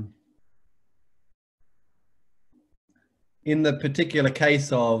in the particular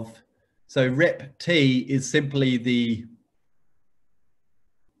case of, so rep T is simply the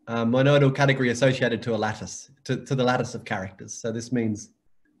monodal category associated to a lattice, to the lattice of characters. So this means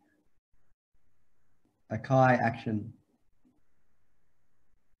a chi action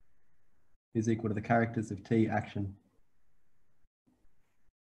is equal to the characters of T action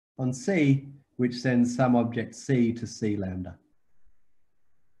on C, which sends some object C to C lambda.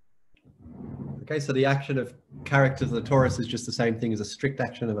 Okay, so the action of characters of the torus is just the same thing as a strict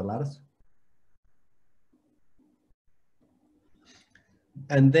action of a lattice.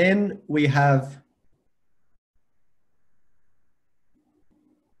 And then we have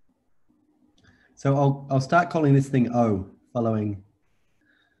so I'll start calling this thing O, following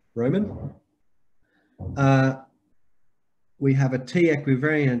Roman. We have a T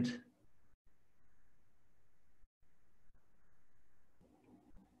equivariant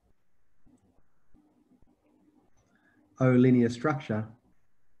O linear structure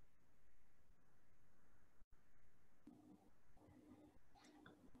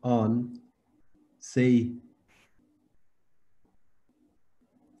on C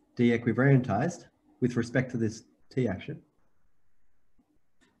de-equivariantized with respect to this T action.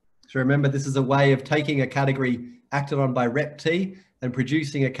 So remember, this is a way of taking a category acted on by rep T and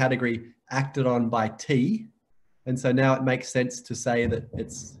producing a category acted on by T. And so now it makes sense to say that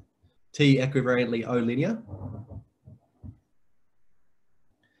it's T equivariantly O linear.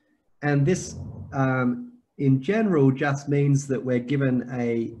 And this, in general, just means that we're given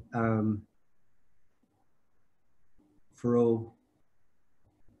a, for all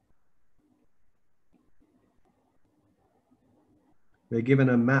we're given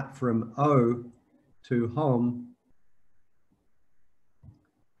a map from O to HOM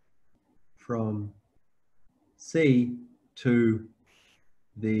from C to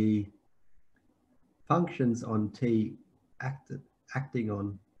the functions on T acting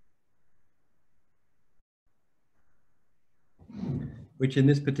on, which in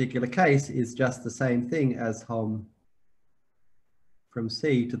this particular case is just the same thing as HOM from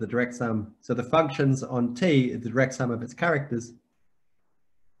C to the direct sum. So the functions on T is the direct sum of its characters,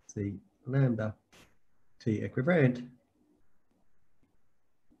 C lambda, T equivariant.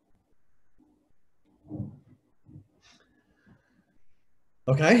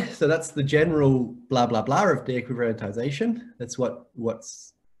 Okay, so that's the general blah, blah, blah of de-equivariantization. That's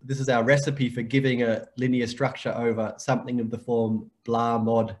this is our recipe for giving a linear structure over something of the form blah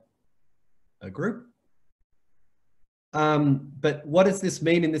mod a group. But what does this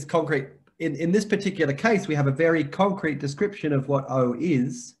mean in this concrete, in this particular case, we have a very concrete description of what O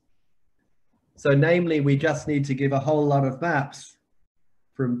is. So namely, we just need to give a whole lot of maps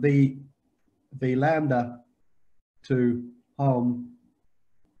from B v lambda to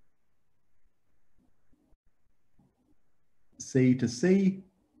C to C,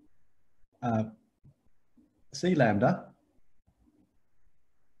 C lambda.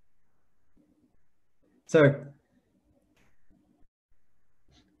 So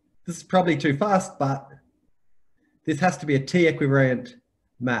this is probably too fast, but this has to be a T equivariant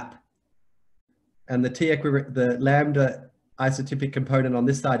map. And the lambda isotypic component on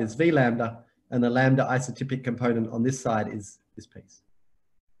this side is V lambda, and the lambda isotypic component on this side is this piece.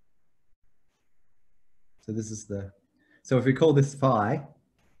 So this is the, so if we call this phi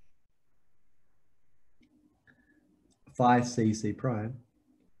C C prime,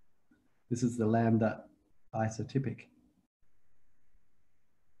 this is the lambda isotypic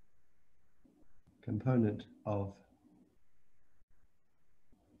component of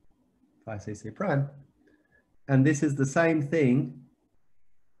phi C C prime. And this is the same thing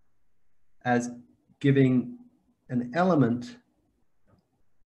as giving an element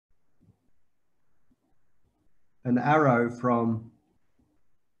an arrow from,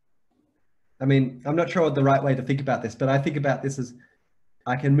 I mean, I'm not sure the right way to think about this, but I think about this as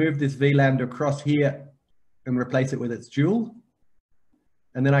I can move this V lambda across here and replace it with its dual.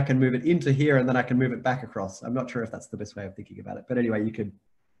 And then I can move it into here and then I can move it back across. I'm not sure if that's the best way of thinking about it. But anyway, you could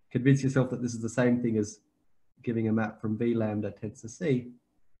convince yourself that this is the same thing as giving a map from V lambda tensor C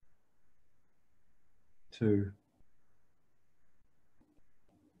to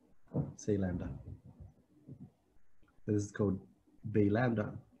C lambda. This is called B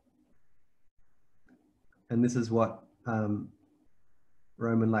lambda. And this is what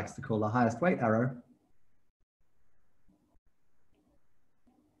Roman likes to call the highest weight arrow.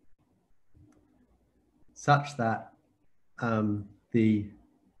 Such that the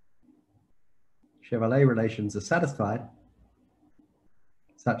Chevalier relations are satisfied,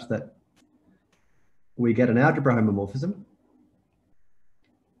 such that we get an algebra homomorphism.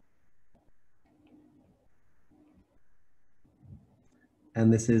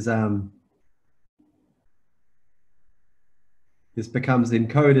 And this is this becomes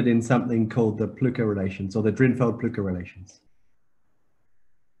encoded in something called the Plücker relations, or the Drinfeld-Plücker relations.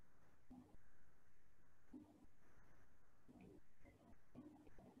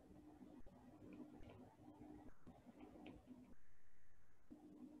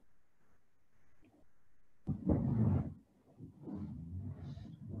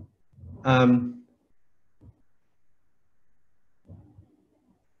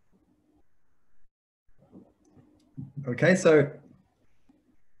 Okay, so,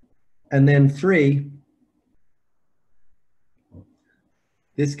 and then 3,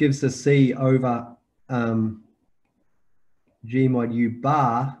 this gives us C over G mod U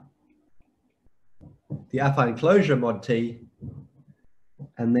bar, the affine closure mod T,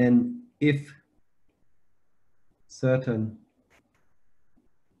 and then if certain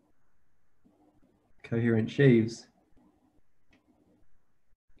coherent sheaves,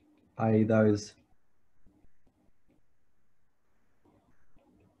 i.e. those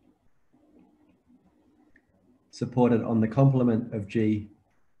supported on the complement of G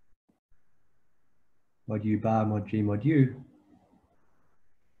mod U bar mod G mod U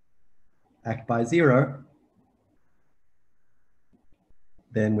act by 0,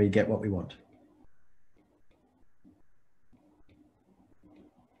 then we get what we want.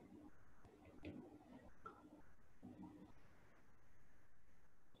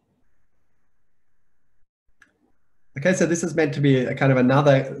 Okay, so this is meant to be a kind of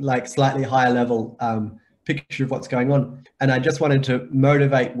another like slightly higher level picture of what's going on. And I just wanted to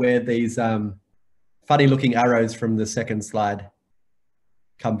motivate where these funny looking arrows from the second slide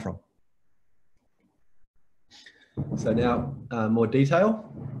come from. So now more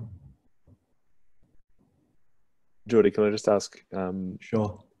detail. Geordie, can I just ask?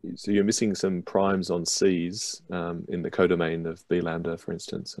 Sure. So you're missing some primes on C's in the codomain of B lambda, for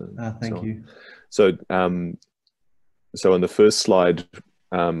instance. Thank you. So, so on the first slide,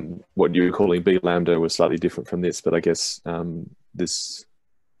 what you were calling B lambda was slightly different from this, but I guess the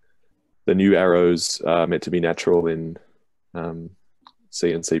new arrows are meant to be natural in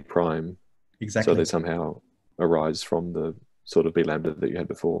C and C prime. Exactly. So they somehow arise from the sort of B lambda that you had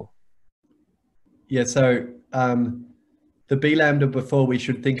before. Yeah. So the B lambda before we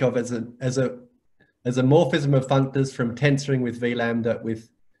should think of as a morphism of functors from tensoring with V lambda with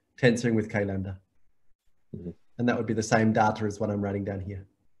tensoring with K lambda. Mm-hmm. And that would be the same data as what I'm writing down here.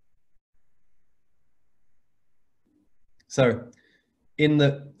 So in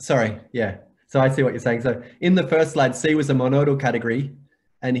the, sorry, yeah. So I see what you're saying. So in the first slide, C was a monodal category.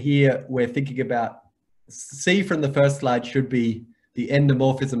 And here we're thinking about C from the first slide should be the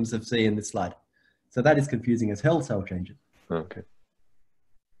endomorphisms of C in this slide. So that is confusing as hell, so I'll change it. Okay.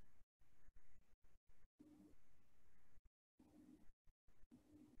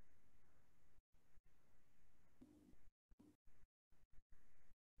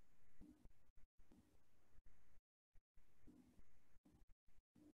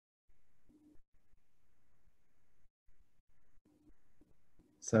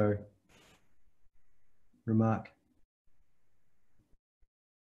 So remark.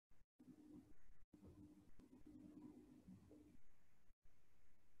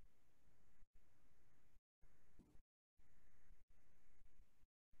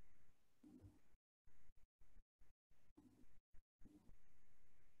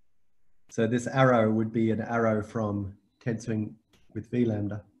 So this arrow would be an arrow from tensoring with V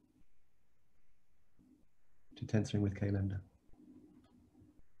lambda to tensoring with K lambda.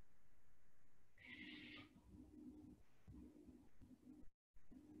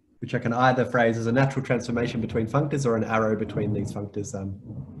 Which I can either phrase as a natural transformation between functors or an arrow between these functors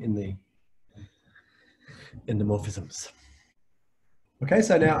in the morphisms. Okay,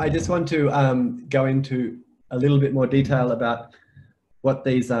 so now I just want to go into a little bit more detail about what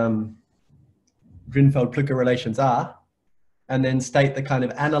these Drinfeld-Plücker relations are, and then state the kind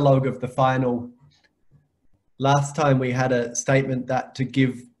of analog of the final. Last time we had a statement that to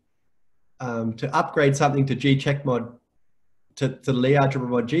give, to upgrade something to G check mod, to the Lie algebra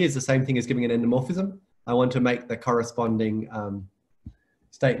mod G is the same thing as giving an endomorphism. I want to make the corresponding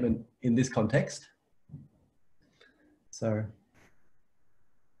statement in this context. So,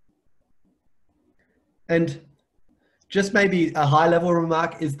 and just maybe a high level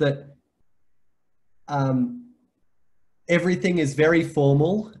remark is that everything is very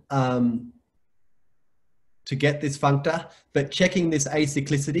formal to get this functor, but checking this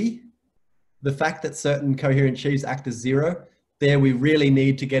acyclicity, the fact that certain coherent sheaves act as zero, there we really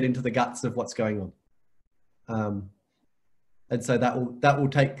need to get into the guts of what's going on. And so that will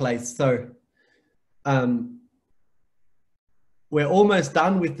take place. So we're almost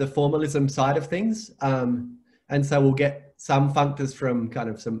done with the formalism side of things. And so we'll get some functors from kind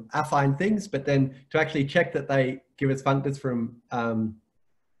of some affine things, but then to actually check that they give us functors from,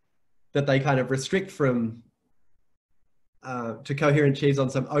 that they kind of restrict from to coherent sheaves on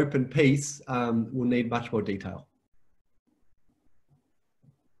some open piece, we'll need much more detail.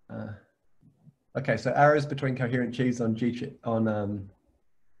 Okay, so arrows between coherent sheaves on G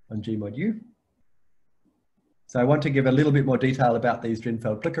mod U. So I want to give a little bit more detail about these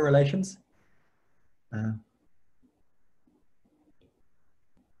Drinfeld-Plücker relations.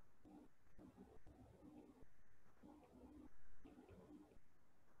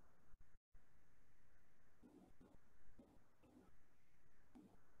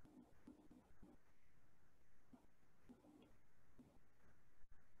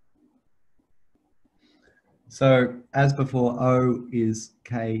 So as before, O is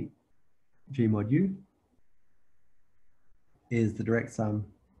K G mod U is the direct sum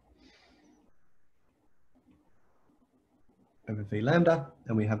over V lambda,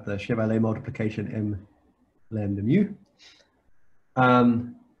 and we have the Chevalier multiplication M lambda mu.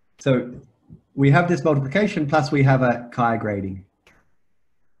 So we have this multiplication plus we have a chi grading.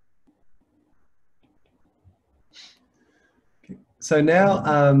 Okay. So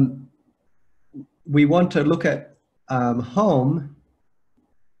now we want to look at home.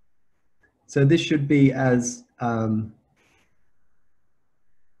 So this should be as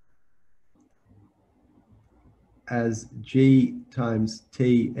G times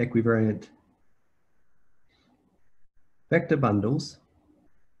T equivariant vector bundles,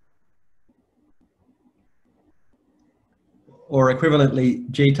 or equivalently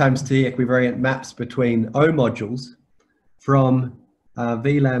G times T equivariant maps between O modules from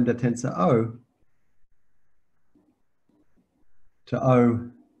V lambda tensor O to O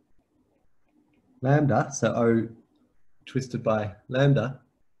lambda, so O twisted by lambda.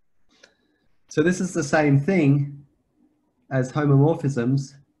 So this is the same thing as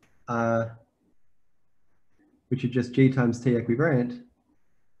homomorphisms, which are just G times T equivariant.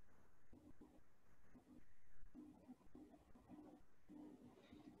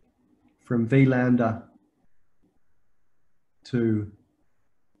 From V lambda to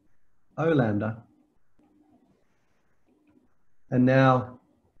O lambda. And now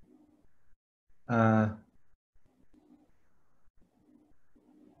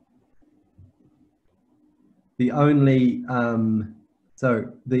the only,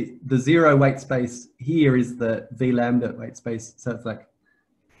 so the zero weight space here is the V lambda weight space. So it's like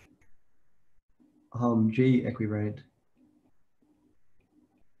hom G equivariant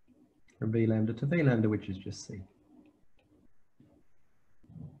from V lambda to V lambda, which is just C.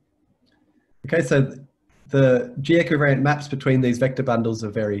 Okay, so the G-equivariant maps between these vector bundles are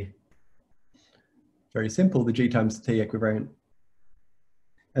very, very simple, the G times T equivariant.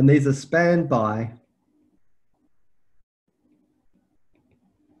 And these are spanned by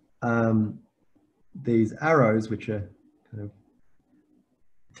these arrows, which are kind of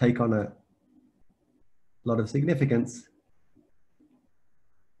take on a lot of significance,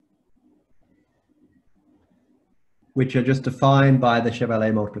 which are just defined by the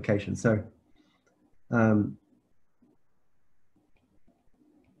Chevalier multiplication. So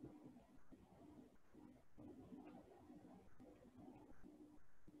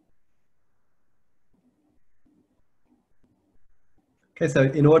okay, so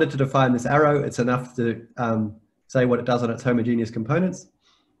in order to define this arrow, it's enough to say what it does on its homogeneous components.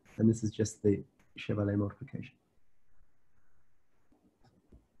 And this is just the Chevalier multiplication.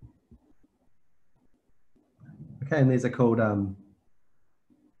 Okay, and these are called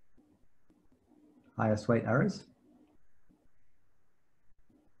highest weight arrows.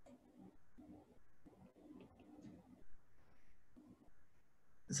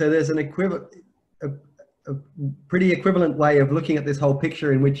 So there's an equivalent, a pretty equivalent way of looking at this whole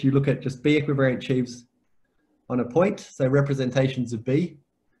picture in which you look at just B equivariant sheaves on a point, so representations of B.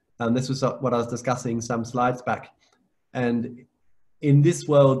 This was what I was discussing some slides back. And in this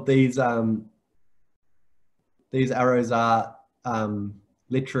world, these arrows are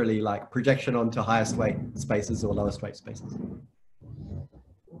literally like projection onto highest weight spaces or lowest weight spaces.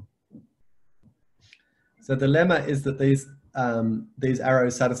 So the lemma is that these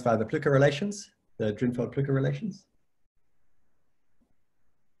arrows satisfy the Plücker relations, the Drinfeld-Plücker relations.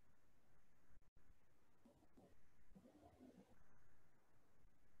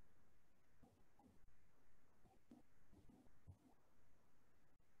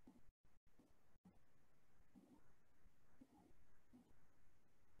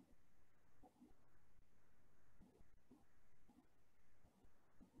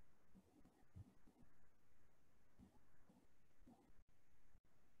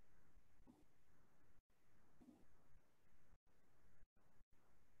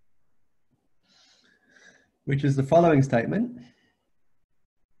 Which is the following statement.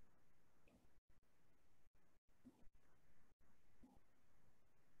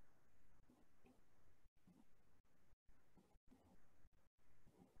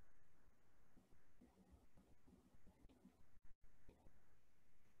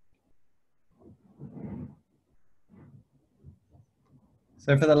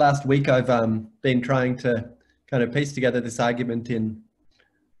 So for the last week, I've been trying to kind of piece together this argument in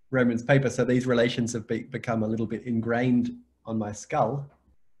Roman's paper. So these relations have become a little bit ingrained on my skull.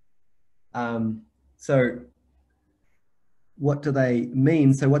 So what do they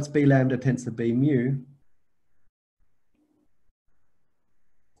mean? So what's B lambda tensor B mu?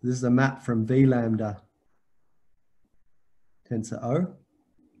 This is a map from V lambda tensor O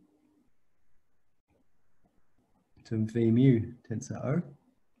to V mu tensor O.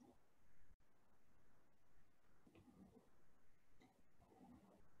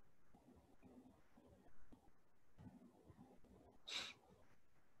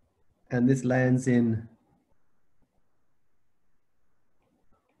 And this lands in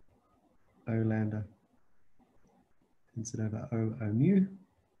O lambda tensor over O mu.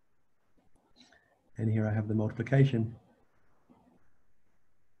 And here I have the multiplication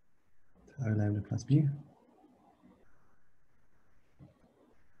to O lambda plus mu.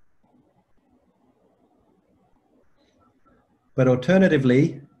 But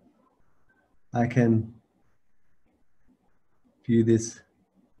alternatively, I can view this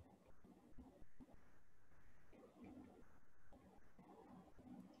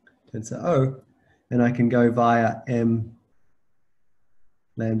tensor O, and I can go via M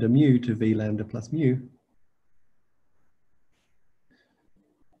lambda mu to V lambda plus mu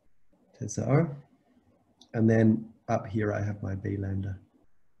tensor O. And then up here I have my B lambda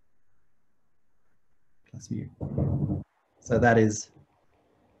plus mu. So that is,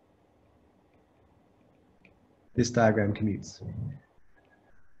 this diagram commutes.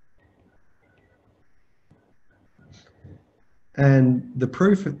 And the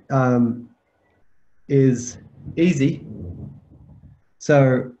proof is easy.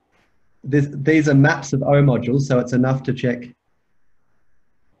 So these are maps of O modules, so it's enough to check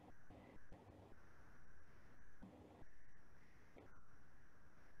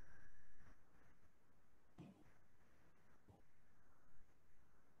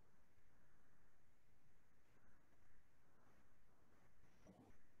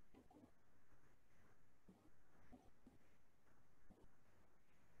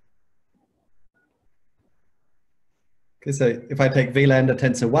Okay, so if I take v lambda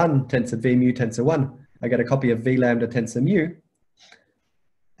tensor 1, tensor v mu tensor 1, I get a copy of v lambda tensor mu.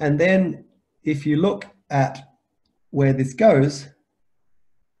 And then if you look at where this goes,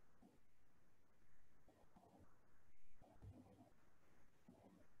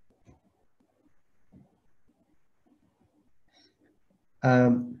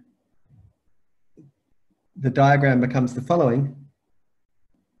 the diagram becomes the following.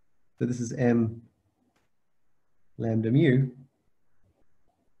 So this is m lambda mu.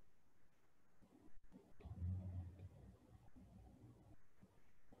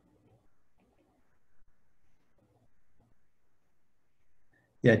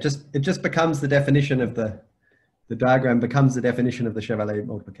 Yeah, it just becomes the definition of the diagram becomes the definition of the Chevalier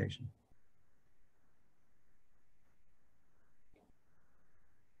multiplication.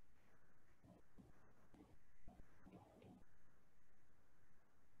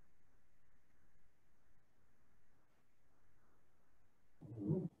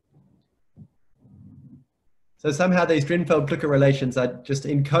 So somehow these Drinfeld-Plücker relations are just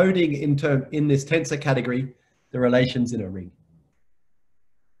encoding in this tensor category the relations in a ring.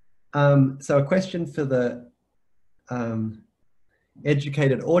 So a question for the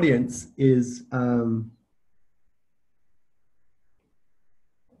educated audience is,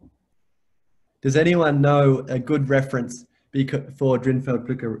 does anyone know a good reference for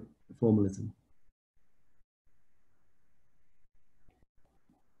Drinfeld-Plücker formalism?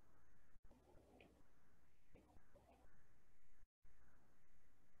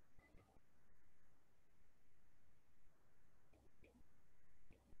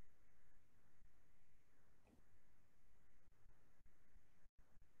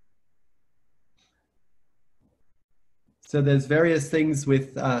 So there's various things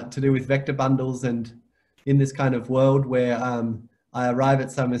with to do with vector bundles, and in this kind of world where I arrive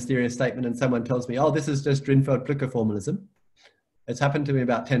at some mysterious statement and someone tells me, oh, this is just Drinfeld-Plücker formalism. It's happened to me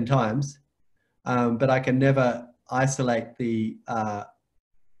about 10 times, but I can never isolate the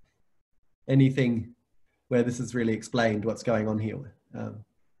anything where this is really explained what's going on here.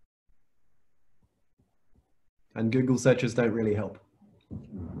 And Google searches don't really help.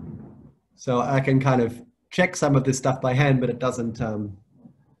 So I can kind of check some of this stuff by hand, but it doesn't,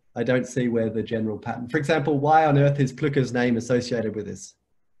 I don't see where the general pattern. For example, why on earth is Plücker's name associated with this?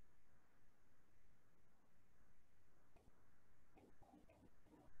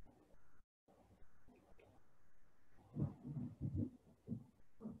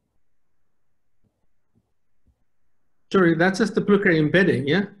 Sorry, that's just the Plücker embedding,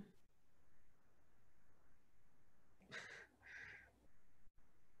 yeah?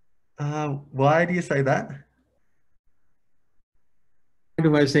 Why do you say that? Why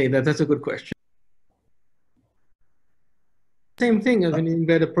do I say that? That's a good question. Same thing as when you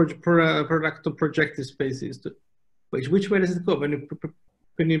embed a product of projective spaces. Which way does it go? When you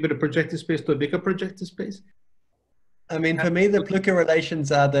embed a projective space to a bigger projective space? I mean, for me, the Plücker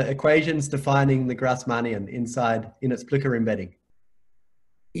relations are the equations defining the Grassmannian in its Plücker embedding.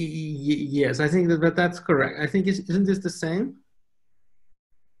 Yes, I think that's correct. I think, isn't this the same?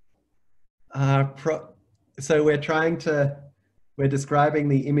 So we're describing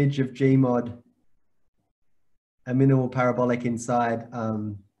the image of G mod, a minimal parabolic inside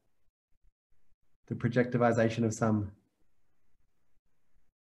the projectivization of some.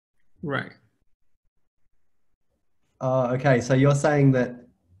 Right. Okay, so you're saying that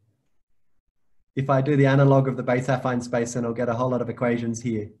if I do the analog of the base affine space, then I'll get a whole lot of equations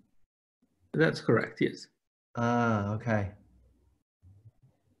here. That's correct, yes. Okay.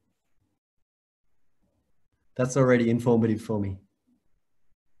 That's already informative for me.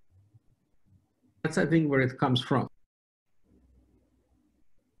 That's, I think, where it comes from.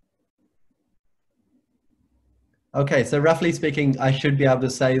 Okay, so roughly speaking, I should be able to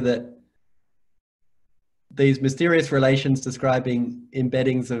say that these mysterious relations describing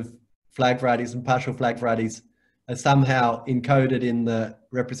embeddings of flag varieties and partial flag varieties are somehow encoded in the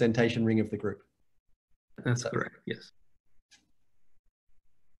representation ring of the group. That's correct, yes.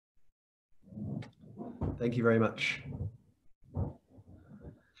 Thank you very much.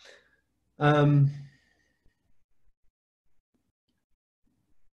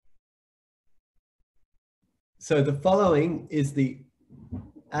 So the following is the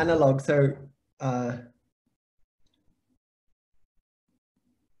analog. So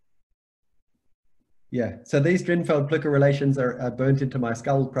yeah, so these Drinfeld-Plücker relations are burnt into my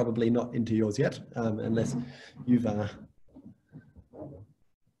skull, probably not into yours yet, unless you've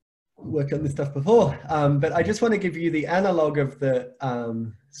worked on this stuff before. But I just want to give you the analog of the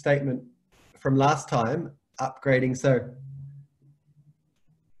statement from last time, upgrading. So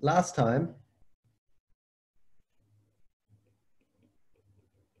last time,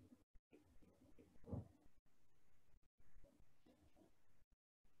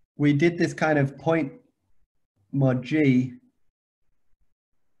 we did this kind of point mod G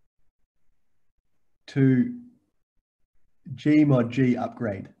to G mod G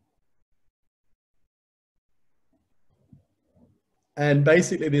upgrade. And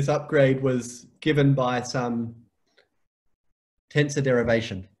basically this upgrade was given by some tensor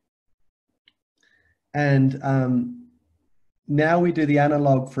derivation. And now we do the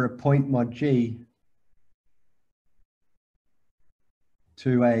analog for a point mod G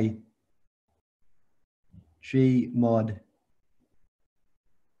to a G mod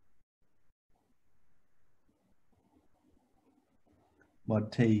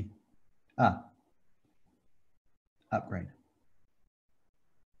T upgrade.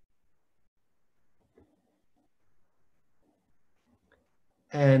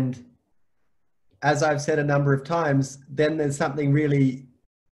 And as I've said a number of times, then there's something really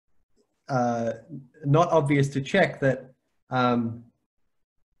not obvious to check, that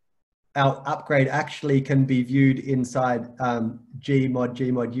our upgrade actually can be viewed inside G mod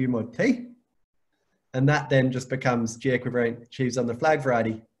U mod T. And that then just becomes G equivariant sheaves on the flag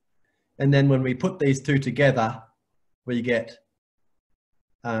variety. And then when we put these two together, we get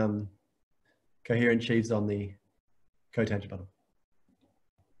coherent sheaves on the cotangent bundle.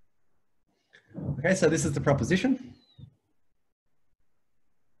 Okay, so this is the proposition.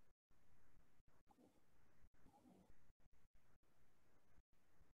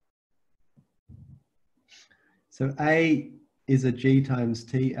 So A is a G times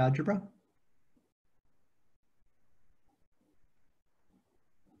T algebra.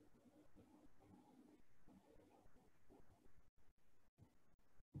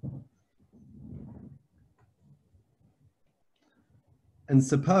 And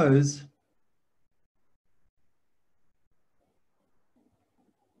suppose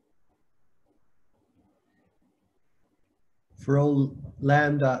for all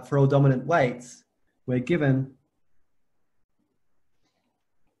lambda, for all dominant weights, we're given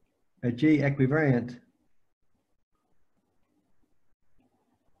a G equivariant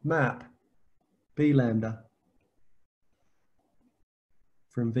map B lambda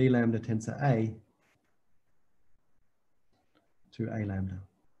from V lambda tensor A to A lambda.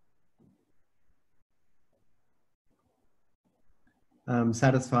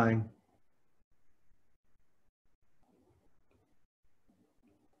 Satisfying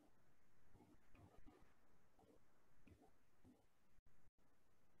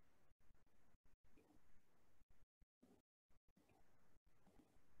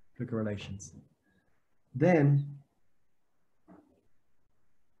relations. Then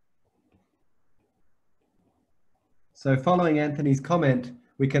so following Anthony's comment,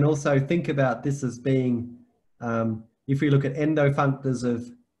 we can also think about this as being, if we look at endofunctors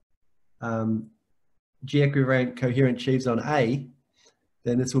of G equivariant coherent sheaves on A,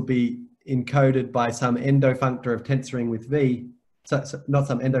 then this will be encoded by some endofunctor of tensoring with V. So not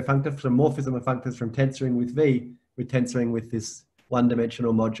some endofunctor, some morphism of functors from tensoring with V, with tensoring with this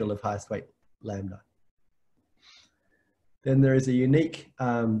one-dimensional module of highest weight lambda. Then there is a unique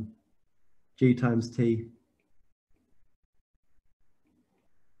G times T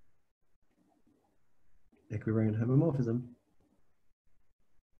equivariant homomorphism.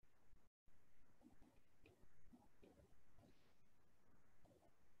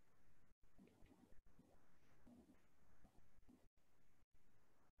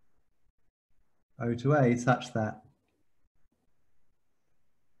 O to A such that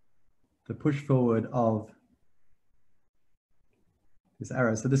the push forward of this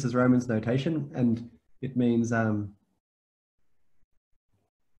arrow, so this is Roman's notation, and it means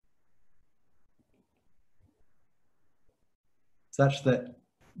such that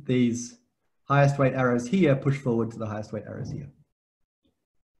these highest weight arrows here push forward to the highest weight arrows here.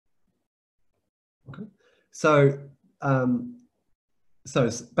 Okay. So, so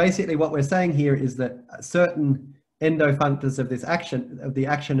basically what we're saying here is that certain endofunctors of this action, of the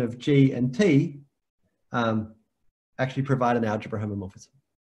action of G and T, actually provide an algebra homomorphism.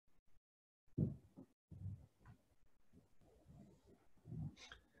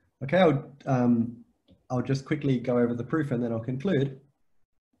 Okay, I'll just quickly go over the proof and then I'll conclude.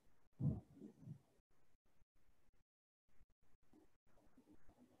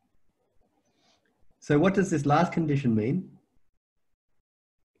 So what does this last condition mean?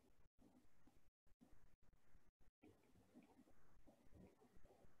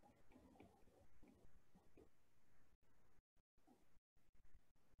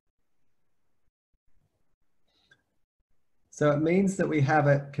 So it means that we have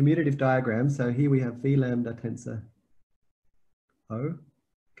a commutative diagram. So here we have V lambda tensor O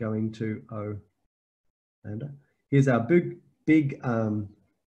going to O lambda. Here's our big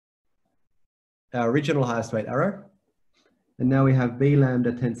our original highest weight arrow. And now we have B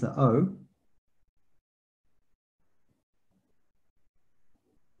lambda tensor O.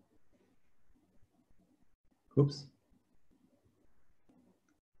 Oops.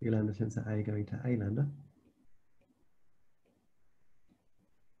 B lambda tensor A going to A lambda.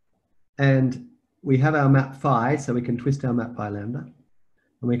 And we have our map phi, so we can twist our map by lambda.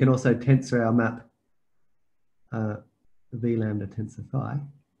 And we can also tensor our map V lambda tensor phi.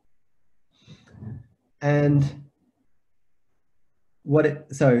 And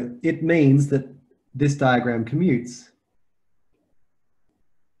so it means that this diagram commutes.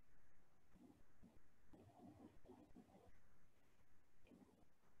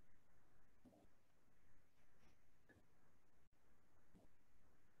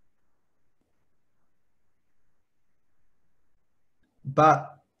 But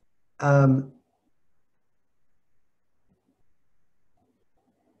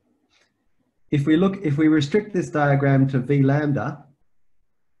if we restrict this diagram to V lambda,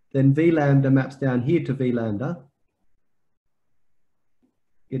 then V lambda maps down here to V lambda.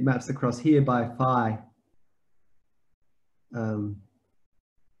 It maps across here by phi.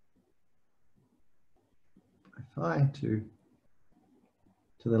 Phi to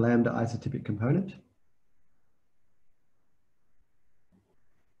the lambda isotypic component.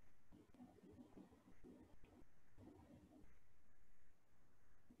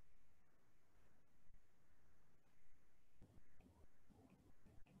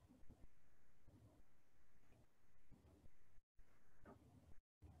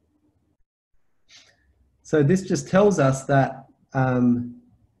 So this just tells us that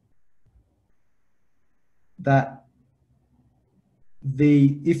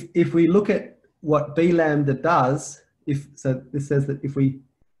if we look at what B lambda does, so this says that if we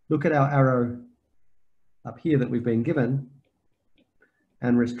look at our arrow up here that we've been given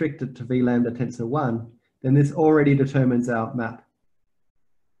and restrict it to V lambda tensor 1, then this already determines our map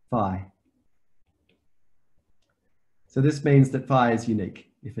phi. So this means that phi is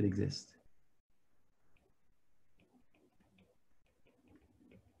unique if it exists.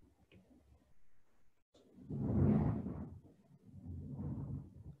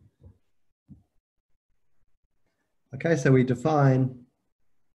 Okay, so we define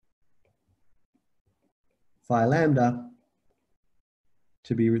phi lambda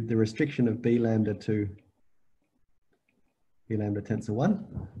to be the restriction of B lambda to B lambda tensor 1,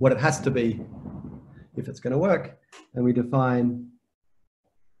 what it has to be if it's going to work, and we define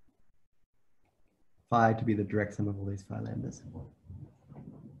phi to be the direct sum of all these phi lambdas.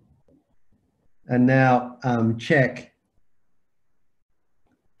 And now check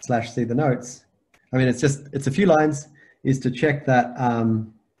 / see the notes. I mean, it's a few lines, is to check that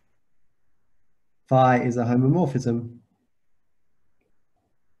phi is a homomorphism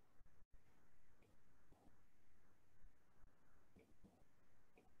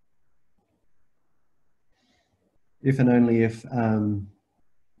if and only if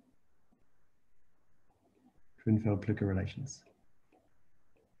Grunfeld-Plücker relations.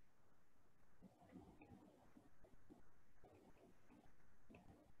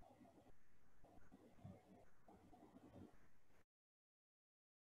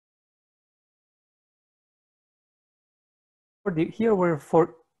 Here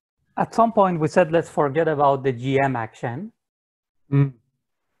at some point we said let's forget about the GM action. Mm.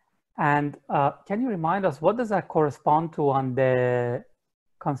 And can you remind us, what does that correspond to on the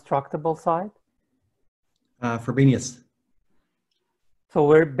constructible side? Frobenius. So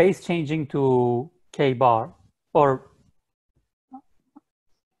we're base changing to K bar, or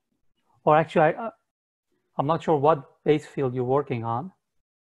actually I'm not sure what base field you're working on.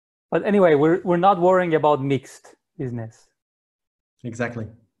 But anyway, we're not worrying about mixed business. Exactly.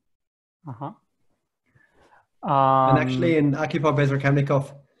 Uh-huh. And actually in Arkhipov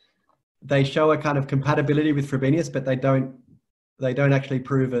Bezrukavnikov, they show a kind of compatibility with Frobenius, but they don't actually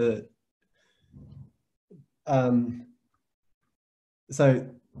prove a so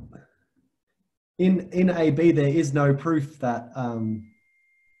in AB there is no proof that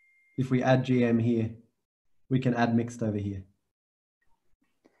if we add GM here, we can add mixed over here.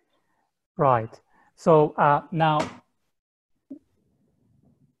 Right. So now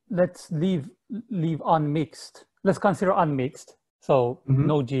let's leave unmixed. Let's consider unmixed. So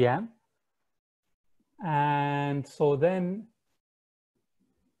no GM. And so then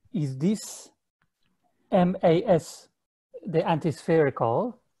is this MAS the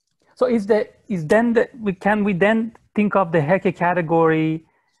antispherical? So can we then think of the Hecke category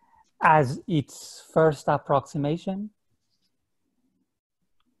as its first approximation?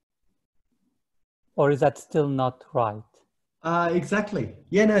 Or is that still not right? Exactly.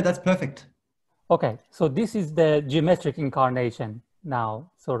 Yeah, no, that's perfect. Okay, so this is the geometric incarnation now,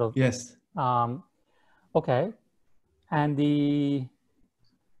 sort of. Yes. Okay, and the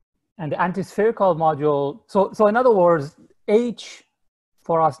antispherical module. So in other words, H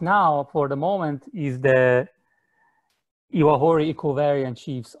for us now, for the moment, is the Iwahori equivariant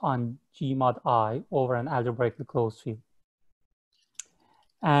sheaves on G mod I over an algebraically closed field.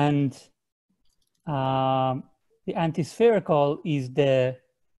 And the antispherical is the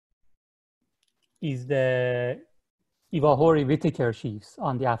Iwahori-Whittaker sheaves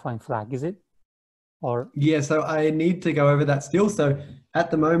on the affine flag, is it? Or Yeah, so I need to go over that still. So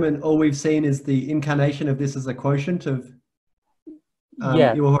at the moment, all we've seen is the incarnation of this as a quotient of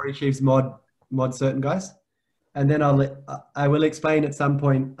Iwahori sheaves mod certain guys. And then I will explain at some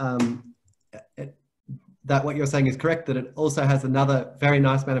point that what you're saying is correct, that it also has another very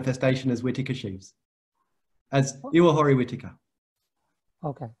nice manifestation as Whittaker sheaves, as Iwahori-Whittaker.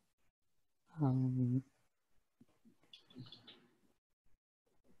 Okay.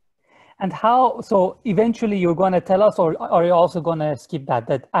 And how, so eventually you're going to tell us, or are you also going to skip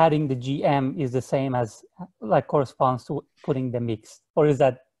that adding the GM is the same as, like, corresponds to putting the mix, or is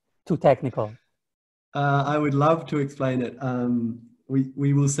that too technical? I would love to explain it.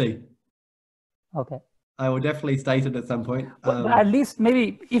 We will see. Okay. I will definitely state it at some point. But at least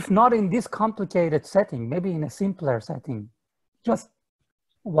maybe, if not in this complicated setting, maybe in a simpler setting, just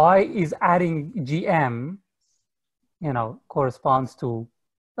why is adding GM, you know, corresponds to,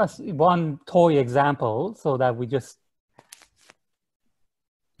 that's one toy example, so that we just.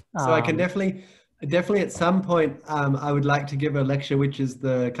 So I can definitely at some point, I would like to give a lecture, which is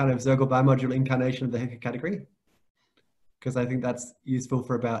the kind of Zergel bimodule incarnation of the Hecke category, because I think that's useful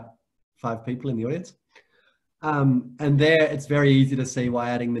for about 5 people in the audience. And there, it's very easy to see why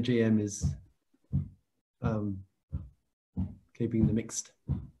adding the GM is keeping the mixed.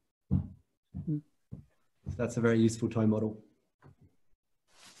 So that's a very useful toy model.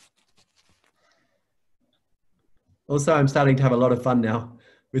 Also, I'm starting to have a lot of fun now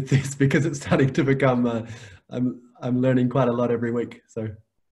with this because it's starting to become, I'm learning quite a lot every week. So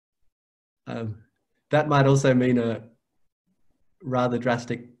that might also mean a rather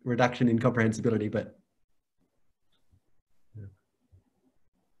drastic reduction in comprehensibility, but. Yeah.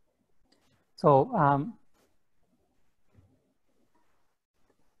 So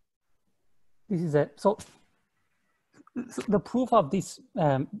this is so the proof of this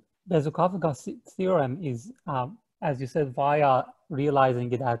Bezrukavnikov theorem is, as you said, via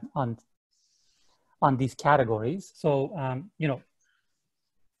realizing it on these categories. So, you know,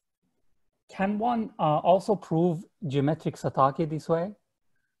 can one also prove geometric Satake this way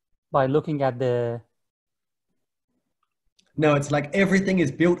by looking at the? No, it's like everything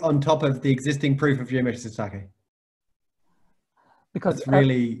is built on top of the existing proof of geometric Satake. Because it's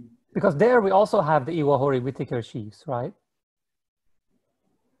really because there we also have the Iwahori-Whittaker sheaves, right?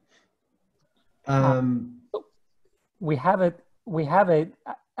 We have a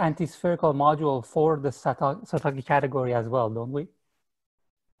antispherical module for the Satake category as well, don't we?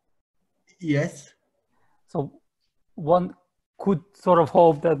 Yes. So one could sort of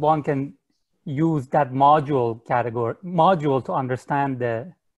hope that one can use that module to understand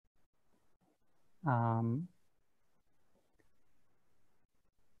the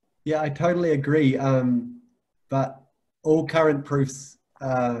Yeah, I totally agree. But all current proofs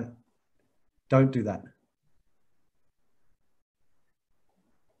don't do that.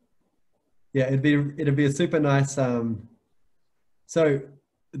 Yeah, it'd be a super nice. So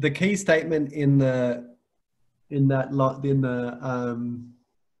the key statement in the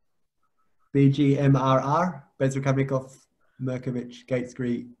BGMRR, Bezrukavnikov, Merkovich,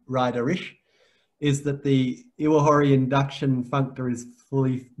 Gatesgree, Ryder-Risch, is that the Iwahori induction functor is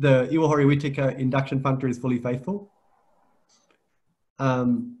the Iwahori-Whittaker induction functor is fully faithful.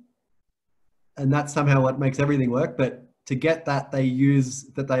 And that's somehow what makes everything work. But to get that, they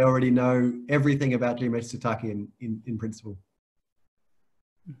use that they already know everything about geometric Satake in principle.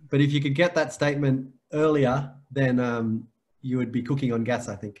 But if you could get that statement earlier, then you would be cooking on gas,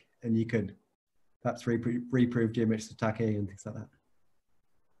 I think, and you could perhaps reprove geometric Satake and things like that.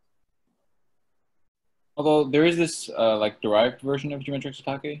 Although there is this like derived version of geometric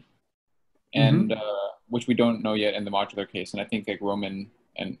Satake, and which we don't know yet in the modular case, and I think like Roman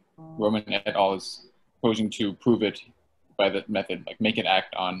et al. Is proposing to prove it by the method, like make it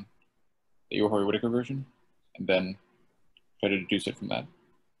act on the Iwahori-Whittaker version, and then try to deduce it from that.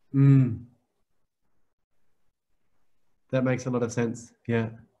 That makes a lot of sense. Yeah.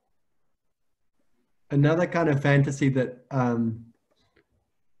 Another kind of fantasy that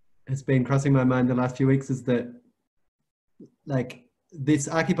has been crossing my mind the last few weeks is that, like, this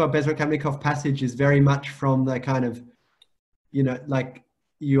Arkhipov-Bezrukavnikov passage is very much from the kind of, you know, like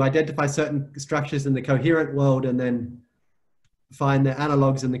you identify certain structures in the coherent world and then find the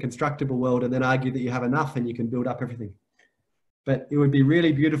analogs in the constructible world and then argue that you have enough and you can build up everything. But it would be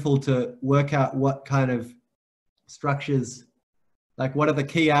really beautiful to work out what kind of structures, like what are the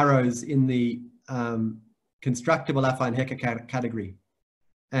key arrows in the constructible affine Hecke category,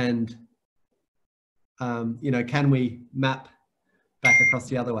 and you know, can we map back across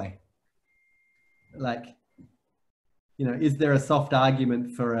the other way? Like, you know, is there a soft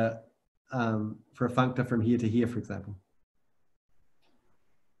argument for a functor from here to here, for example?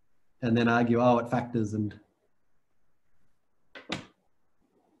 And then argue, oh, it factors and